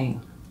causing you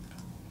pain.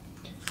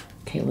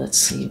 Okay, let's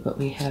see what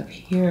we have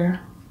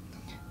here.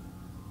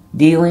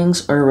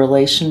 Dealings or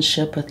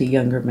relationship with a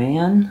younger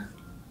man.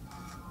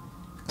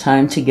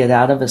 Time to get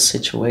out of a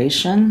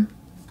situation.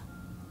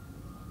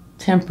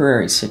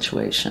 Temporary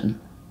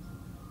situation.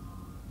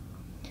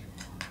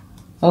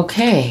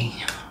 Okay,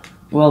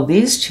 well,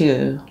 these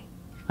two,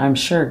 I'm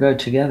sure, go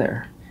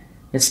together.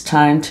 It's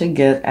time to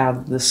get out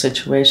of the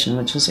situation,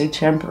 which is a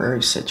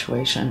temporary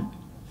situation.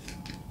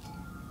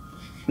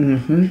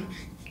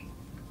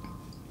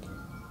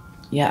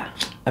 Yeah,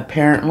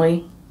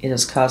 apparently it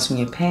is causing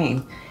you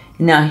pain.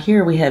 Now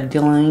here we have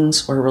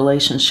dealings or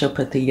relationship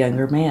with a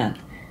younger man.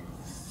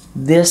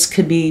 This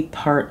could be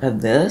part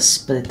of this,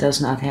 but it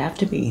does not have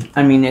to be.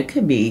 I mean, it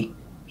could be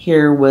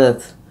here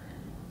with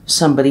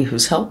somebody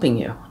who's helping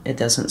you. It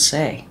doesn't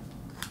say.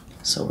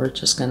 So we're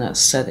just going to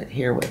set it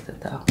here with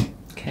it, though.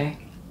 Okay?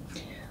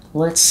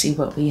 Let's see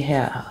what we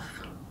have.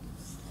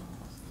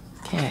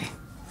 Okay.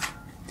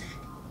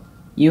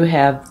 You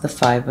have the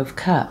Five of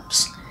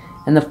Cups.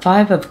 And the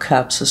Five of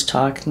Cups is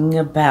talking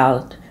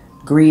about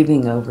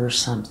grieving over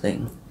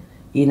something.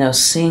 You know,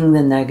 seeing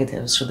the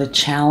negatives or the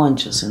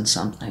challenges in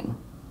something.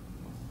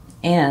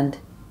 And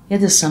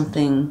it is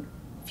something,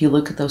 if you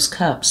look at those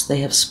cups,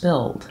 they have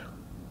spilled.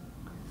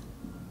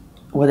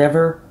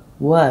 Whatever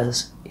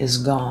was is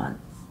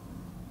gone.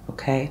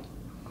 Okay?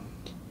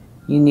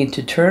 You need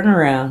to turn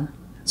around,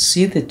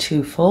 see the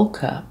two full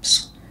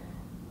cups,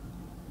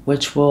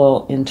 which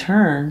will in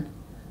turn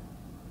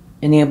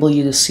enable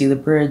you to see the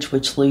bridge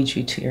which leads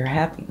you to your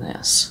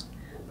happiness.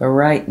 But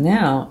right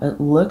now,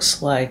 it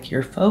looks like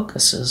your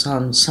focus is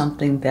on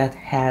something that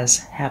has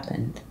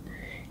happened.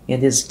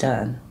 It is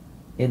done.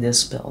 It is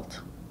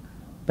spilled.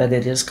 But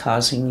it is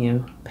causing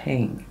you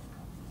pain.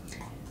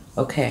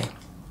 Okay.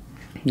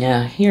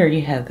 Now here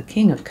you have the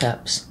King of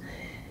Cups.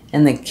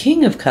 And the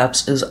King of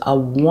Cups is a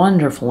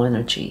wonderful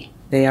energy.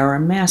 They are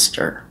a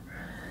master.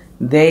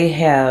 They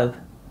have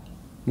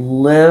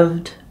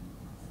lived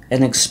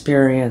and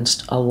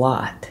experienced a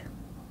lot.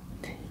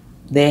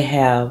 They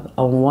have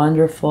a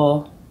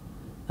wonderful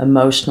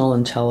emotional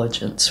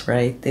intelligence,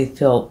 right? They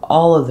feel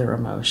all of their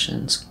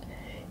emotions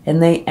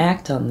and they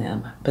act on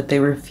them, but they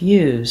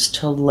refuse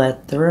to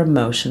let their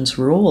emotions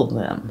rule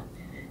them.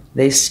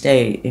 They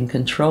stay in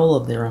control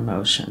of their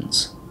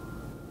emotions.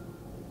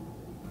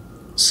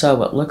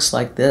 So it looks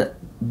like that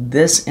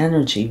this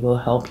energy will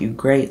help you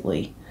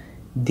greatly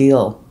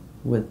deal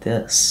with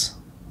this.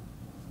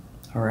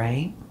 All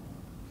right?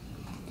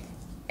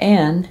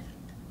 And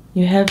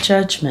you have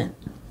Judgment.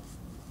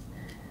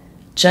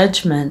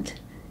 Judgment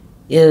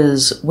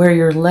is where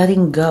you're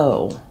letting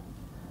go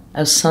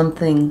of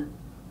something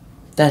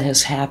that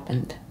has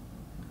happened.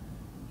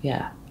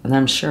 Yeah, and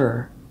I'm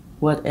sure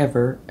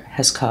whatever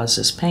has caused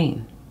this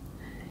pain.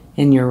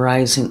 And you're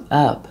rising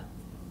up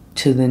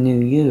to the new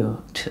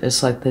you.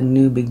 It's like the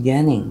new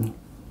beginning.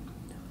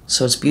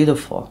 So it's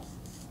beautiful.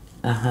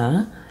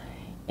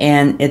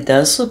 And it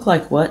does look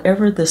like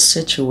whatever the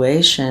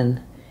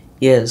situation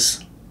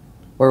is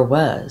or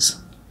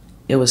was,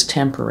 it was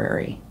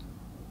temporary.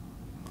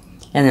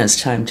 And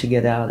it's time to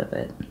get out of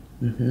it.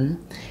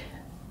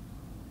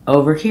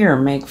 Over here,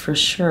 make for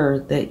sure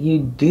that you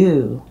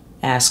do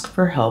ask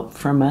for help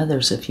from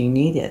others if you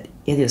need it.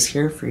 It is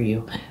here for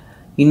you.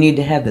 You need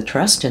to have the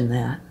trust in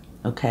that,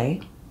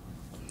 okay?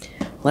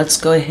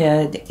 Let's go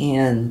ahead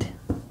and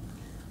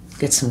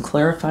get some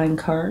clarifying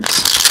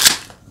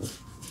cards.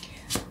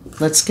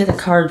 Let's get a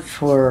card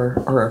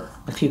for, or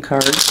a few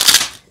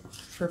cards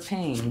for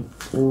pain.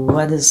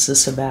 What is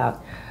this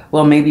about?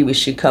 Well, maybe we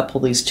should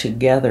couple these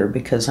together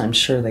because I'm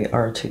sure they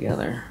are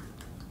together.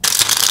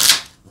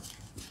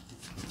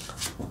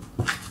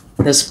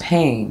 This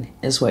pain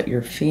is what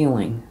you're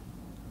feeling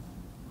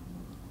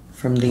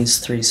from these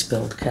three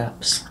spilled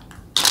cups.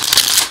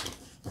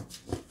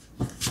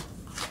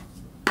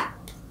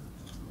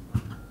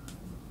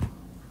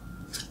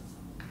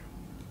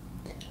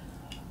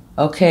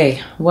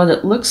 Okay, what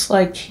it looks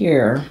like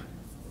here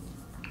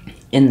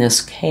in this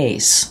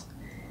case,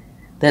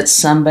 that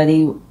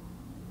somebody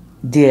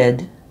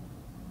did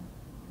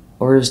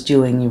or is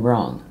doing you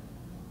wrong.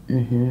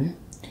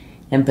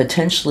 And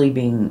potentially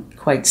being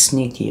quite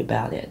sneaky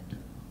about it.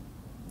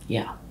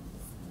 Yeah.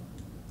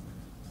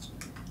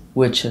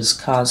 Which is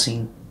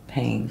causing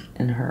pain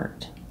and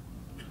hurt.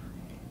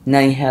 Now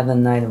you have the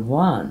Knight of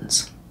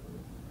Wands.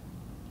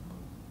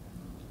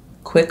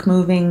 Quick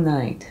moving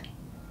knight.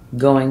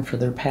 Going for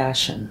their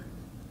passion.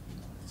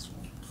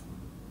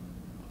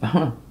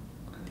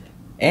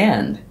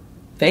 And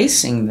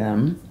facing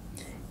them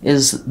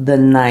is the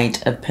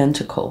Knight of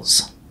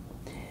Pentacles.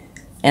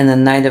 And the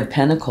Knight of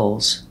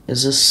Pentacles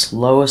is the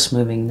slowest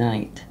moving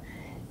knight.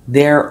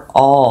 They're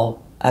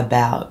all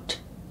about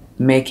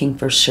making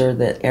for sure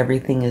that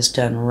everything is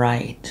done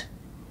right.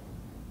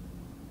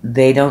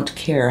 They don't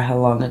care how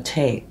long it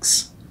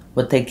takes.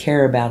 What they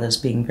care about is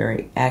being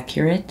very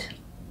accurate,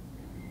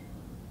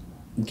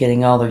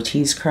 getting all their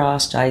T's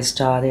crossed, I's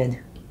dotted.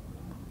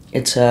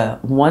 It's a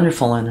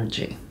wonderful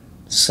energy.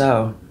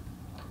 So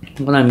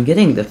what I'm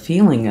getting the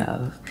feeling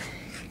of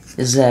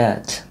is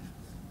that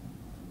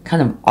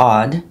kind of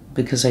odd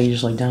because I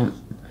usually don't,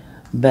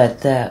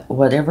 but that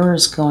whatever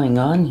is going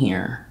on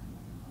here,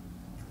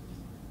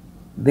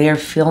 they're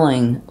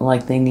feeling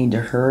like they need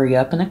to hurry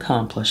up and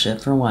accomplish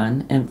it, for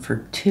one, and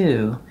for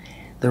two,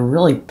 they're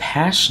really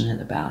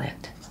passionate about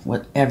it,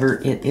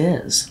 whatever it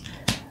is.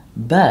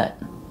 But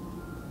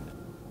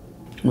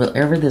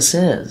whatever this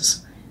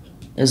is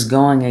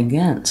going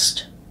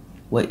against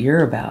what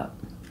you're about,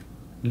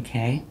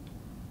 okay?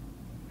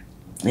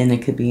 And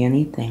it could be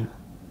anything.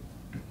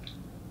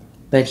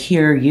 But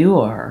here you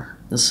are,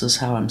 this is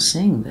how I'm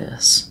seeing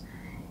this,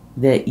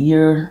 that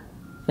you're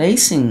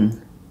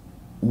facing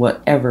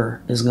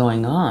whatever is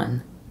going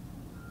on,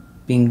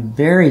 being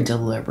very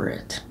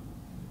deliberate,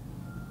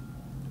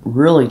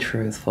 really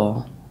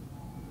truthful,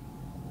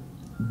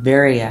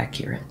 very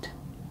accurate.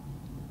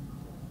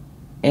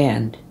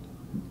 And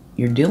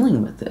you're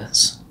dealing with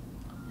this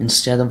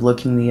instead of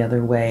looking the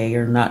other way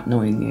or not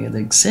knowing it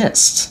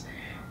exists.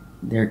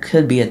 There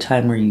could be a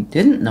time where you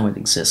didn't know it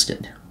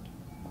existed,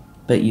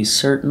 but you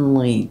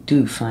certainly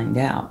do find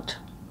out,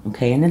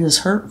 okay? And it is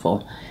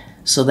hurtful.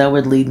 So that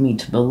would lead me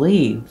to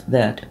believe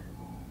that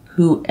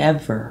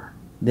whoever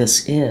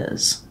this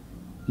is,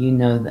 you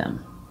know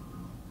them,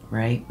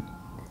 right?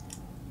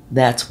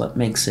 That's what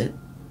makes it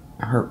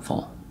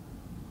hurtful,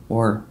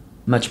 or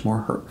much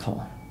more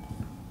hurtful,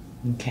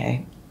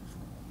 okay?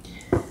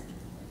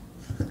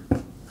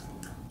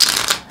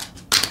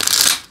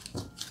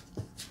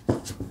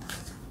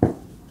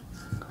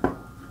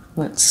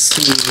 Let's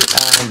see,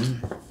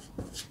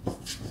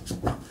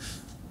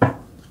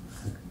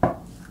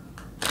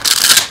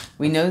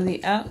 we know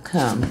the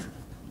outcome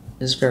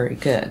is very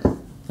good.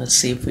 Let's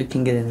see if we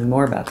can get any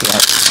more about the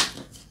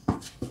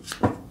outcome.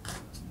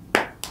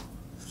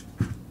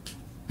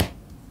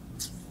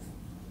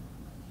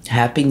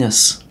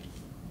 Happiness.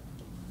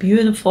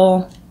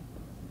 Beautiful.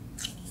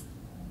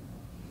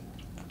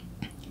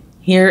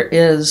 Here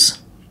is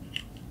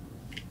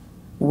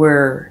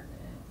where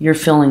you're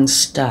feeling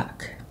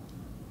stuck.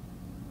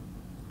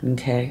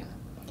 Okay?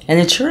 And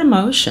it's your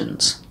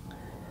emotions.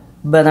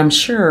 But I'm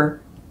sure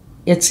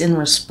it's in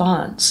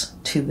response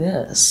to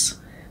this.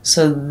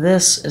 So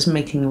this is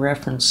making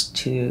reference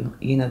to,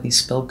 you know,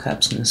 these spilled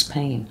cups and this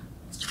pain.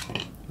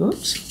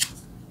 Oops.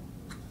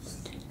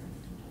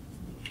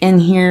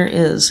 And here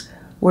is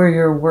where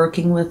you're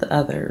working with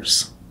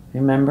others.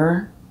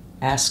 Remember,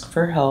 ask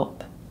for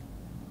help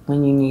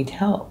when you need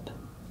help.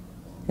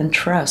 And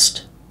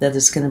trust that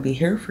it's going to be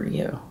here for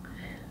you.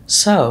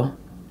 So,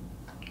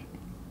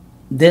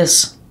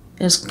 this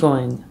is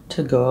going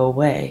to go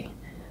away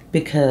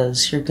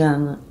because you're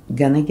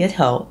gonna get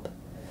help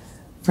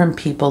from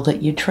people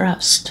that you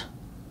trust.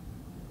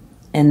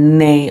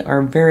 And they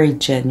are very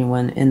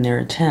genuine in their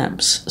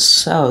attempts.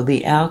 So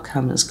the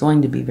outcome is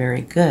going to be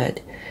very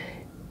good.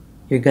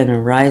 You're going to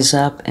rise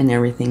up and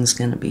everything's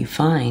going to be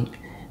fine.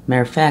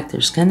 Matter of fact,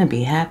 there's going to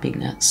be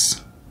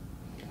happiness.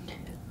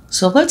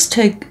 So let's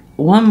take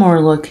one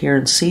more look here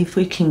and see if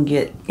we can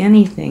get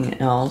anything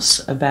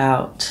else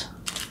about...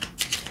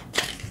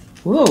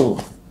 Whoa!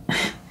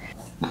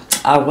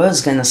 I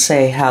was going to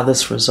say how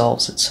this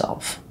resolves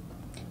itself.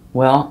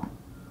 Well,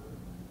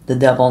 the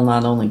devil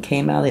not only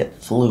came out, it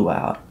flew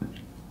out.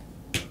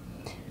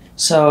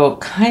 So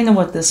kind of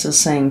what this is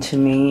saying to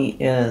me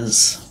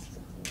is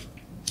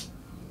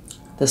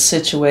the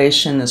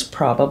situation is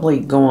probably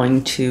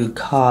going to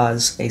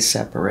cause a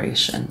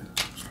separation.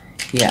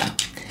 Yeah,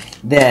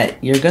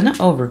 that you're going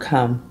to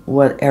overcome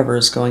whatever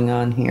is going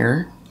on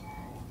here.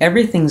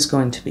 Everything's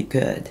going to be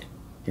good.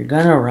 You're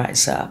going to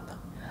rise up.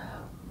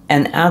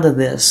 And out of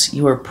this,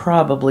 you are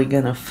probably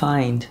going to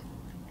find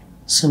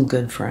some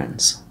good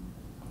friends.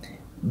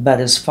 But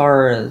as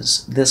far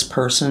as this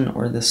person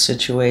or this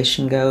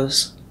situation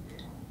goes,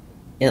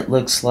 it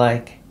looks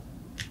like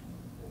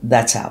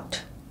that's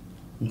out.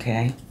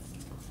 Okay?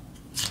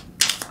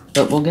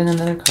 But we'll get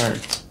another card.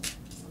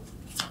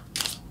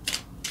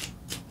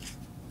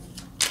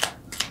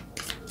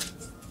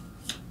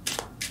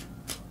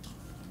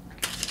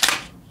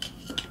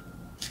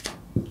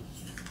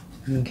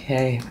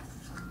 Okay.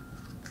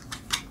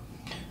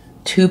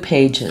 2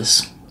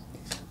 pages.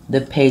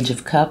 The Page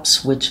of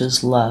Cups, which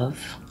is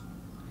love.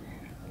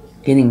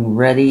 Getting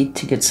ready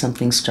to get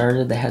something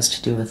started that has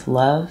to do with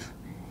love.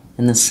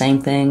 And the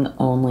same thing,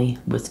 only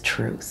with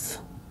truth.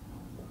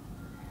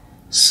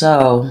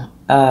 So,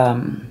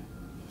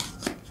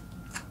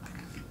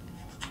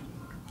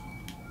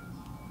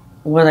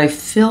 what I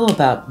feel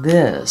about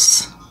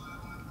this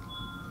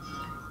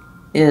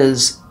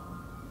is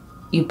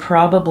you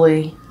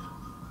probably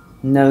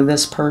know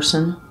this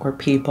person or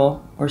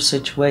people or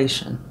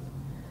situation.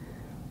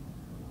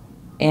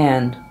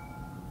 And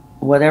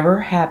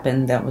whatever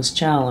happened that was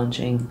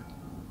challenging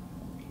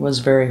was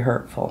very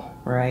hurtful,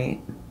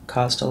 right?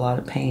 Caused a lot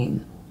of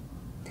pain.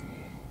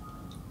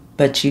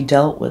 But you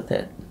dealt with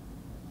it,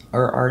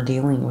 or are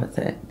dealing with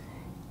it.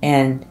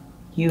 And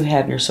you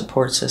have your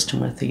support system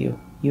with you.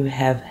 You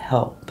have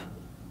help.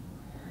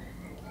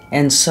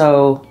 And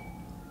so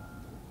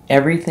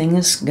everything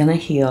is going to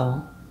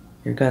heal.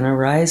 You're going to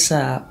rise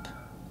up.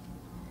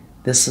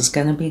 This is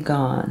going to be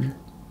gone.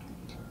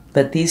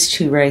 But these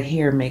two right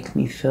here make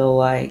me feel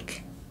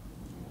like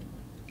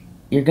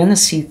you're going to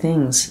see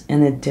things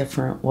in a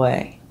different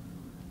way,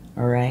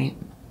 all right?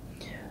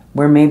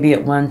 Where maybe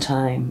at one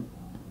time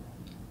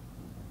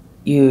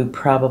you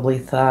probably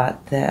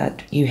thought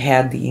that you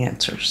had the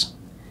answers.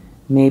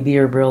 Maybe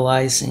you're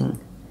realizing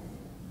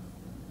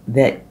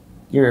that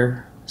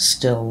you're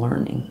still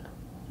learning,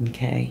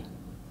 okay?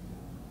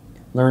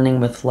 Learning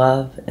with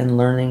love and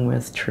learning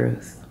with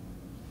truth,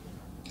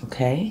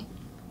 okay?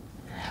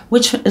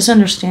 Which is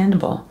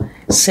understandable.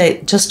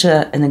 Say, just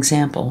an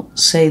example,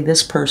 say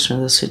this person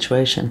or this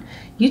situation,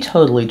 you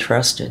totally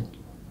trusted,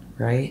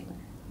 right?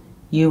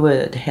 You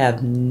would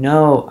have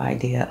no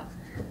idea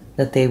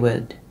that they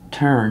would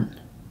turn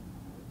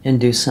and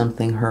do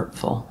something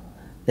hurtful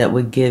that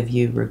would give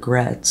you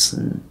regrets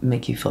and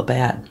make you feel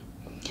bad.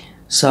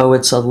 So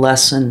it's a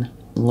lesson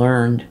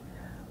learned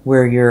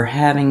where you're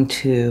having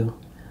to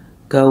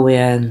go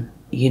in,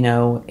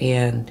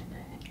 and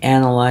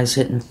analyze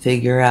it and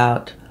figure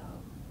out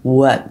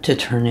what to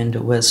turn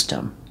into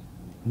wisdom,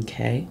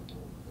 okay?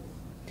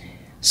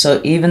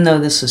 So even though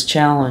this is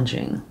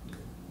challenging,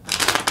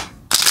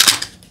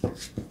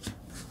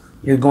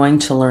 you're going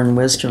to learn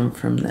wisdom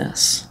from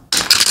this.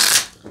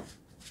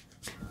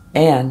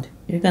 And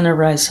you're going to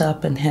rise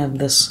up and have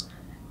this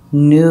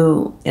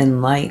new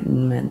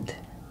enlightenment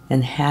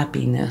and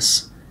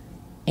happiness,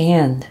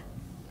 and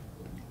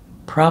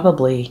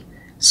probably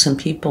some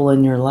people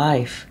in your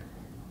life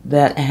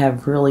that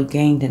have really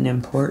gained in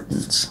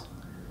importance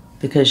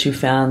because you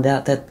found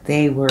out that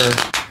they were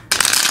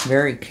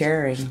very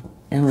caring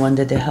and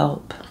wanted to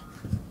help.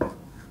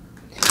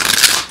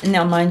 And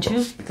now, mind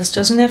you, this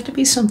doesn't have to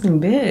be something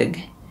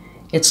big.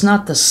 It's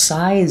not the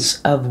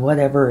size of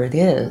whatever it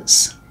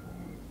is.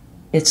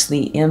 It's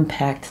the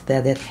impact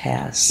that it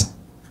has,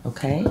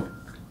 okay?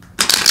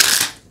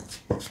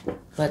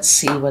 Let's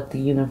see what the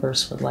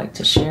universe would like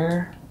to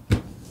share.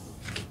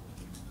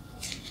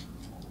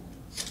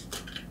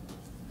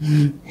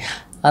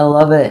 I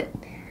love it.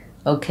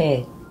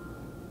 Okay.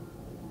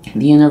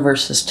 The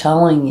universe is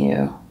telling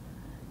you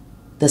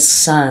the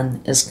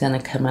sun is going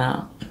to come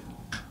out.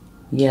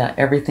 Yeah,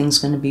 everything's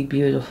going to be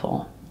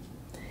beautiful.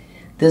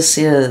 This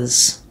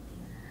is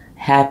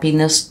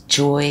happiness,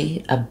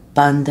 joy,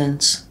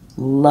 abundance,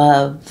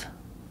 love.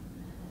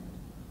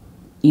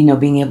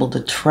 Being able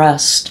to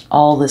trust.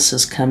 All this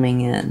is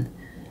coming in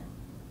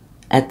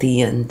at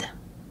the end,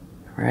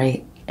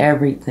 right?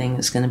 Everything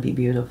is going to be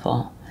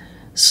beautiful.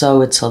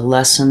 So it's a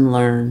lesson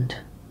learned,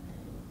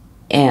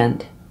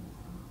 and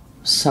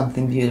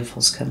something beautiful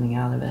is coming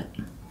out of it.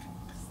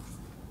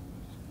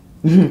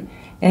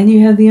 And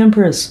you have the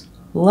Empress.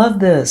 Love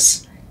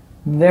this.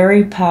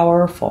 Very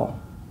powerful.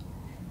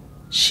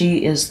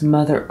 She is the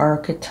mother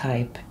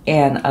archetype.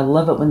 And I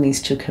love it when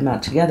these two come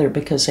out together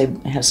because they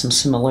have some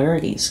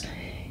similarities.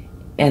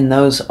 And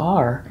those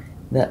are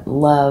that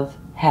love,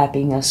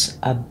 happiness,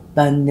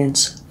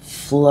 abundance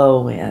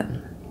flow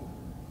in.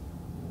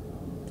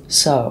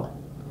 So,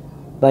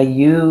 by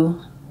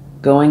you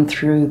going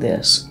through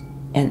this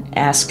and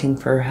asking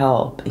for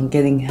help and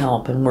getting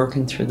help and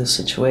working through the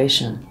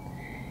situation,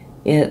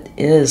 it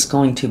is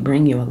going to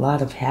bring you a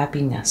lot of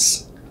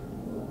happiness.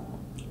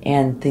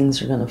 And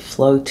things are going to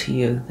flow to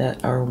you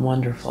that are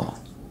wonderful.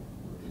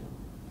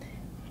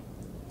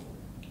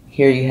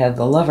 Here you have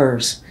the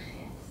Lovers.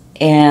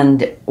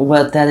 And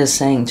what that is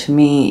saying to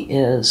me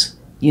is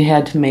you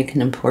had to make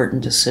an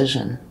important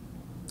decision.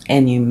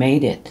 And you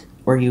made it,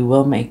 or you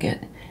will make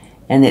it.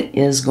 And it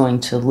is going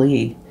to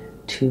lead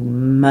to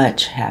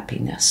much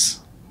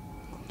happiness.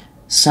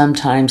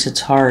 Sometimes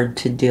it's hard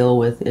to deal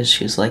with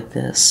issues like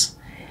this,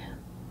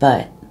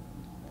 but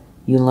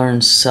you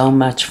learn so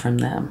much from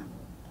them.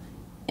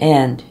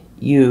 And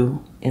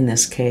you, in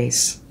this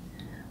case,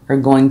 are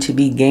going to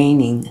be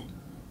gaining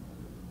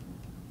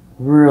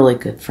really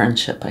good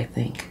friendship, I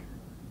think.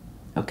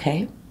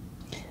 Okay?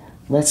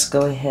 Let's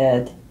go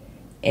ahead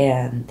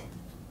and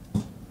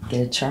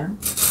get a charm.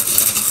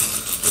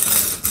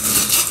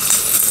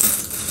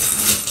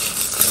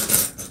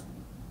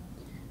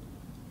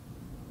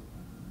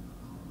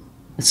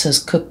 It says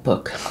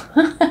cookbook.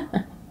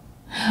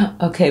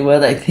 Okay,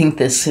 what I think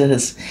this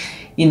is,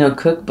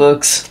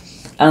 cookbooks,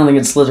 I don't think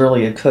it's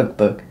literally a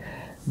cookbook,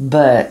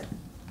 but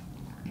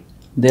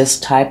this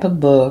type of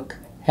book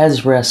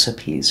has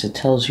recipes. It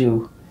tells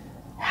you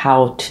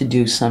how to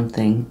do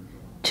something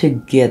to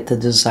get the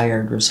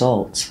desired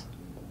results.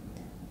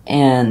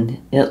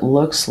 And it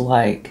looks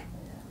like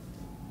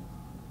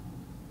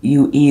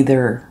you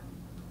either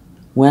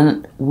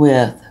went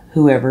with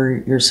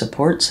whoever your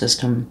support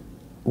system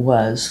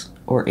was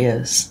or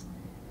is,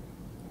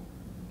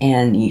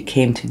 and you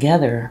came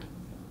together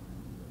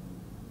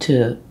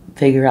to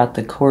figure out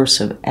the course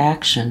of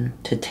action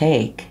to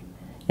take,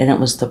 and it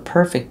was the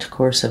perfect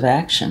course of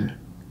action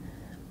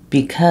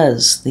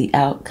because the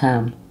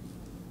outcome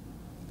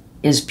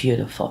is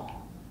beautiful.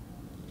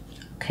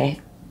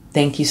 Okay?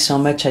 Thank you so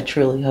much. I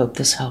truly hope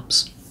this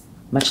helps.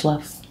 Much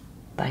love.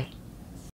 Bye.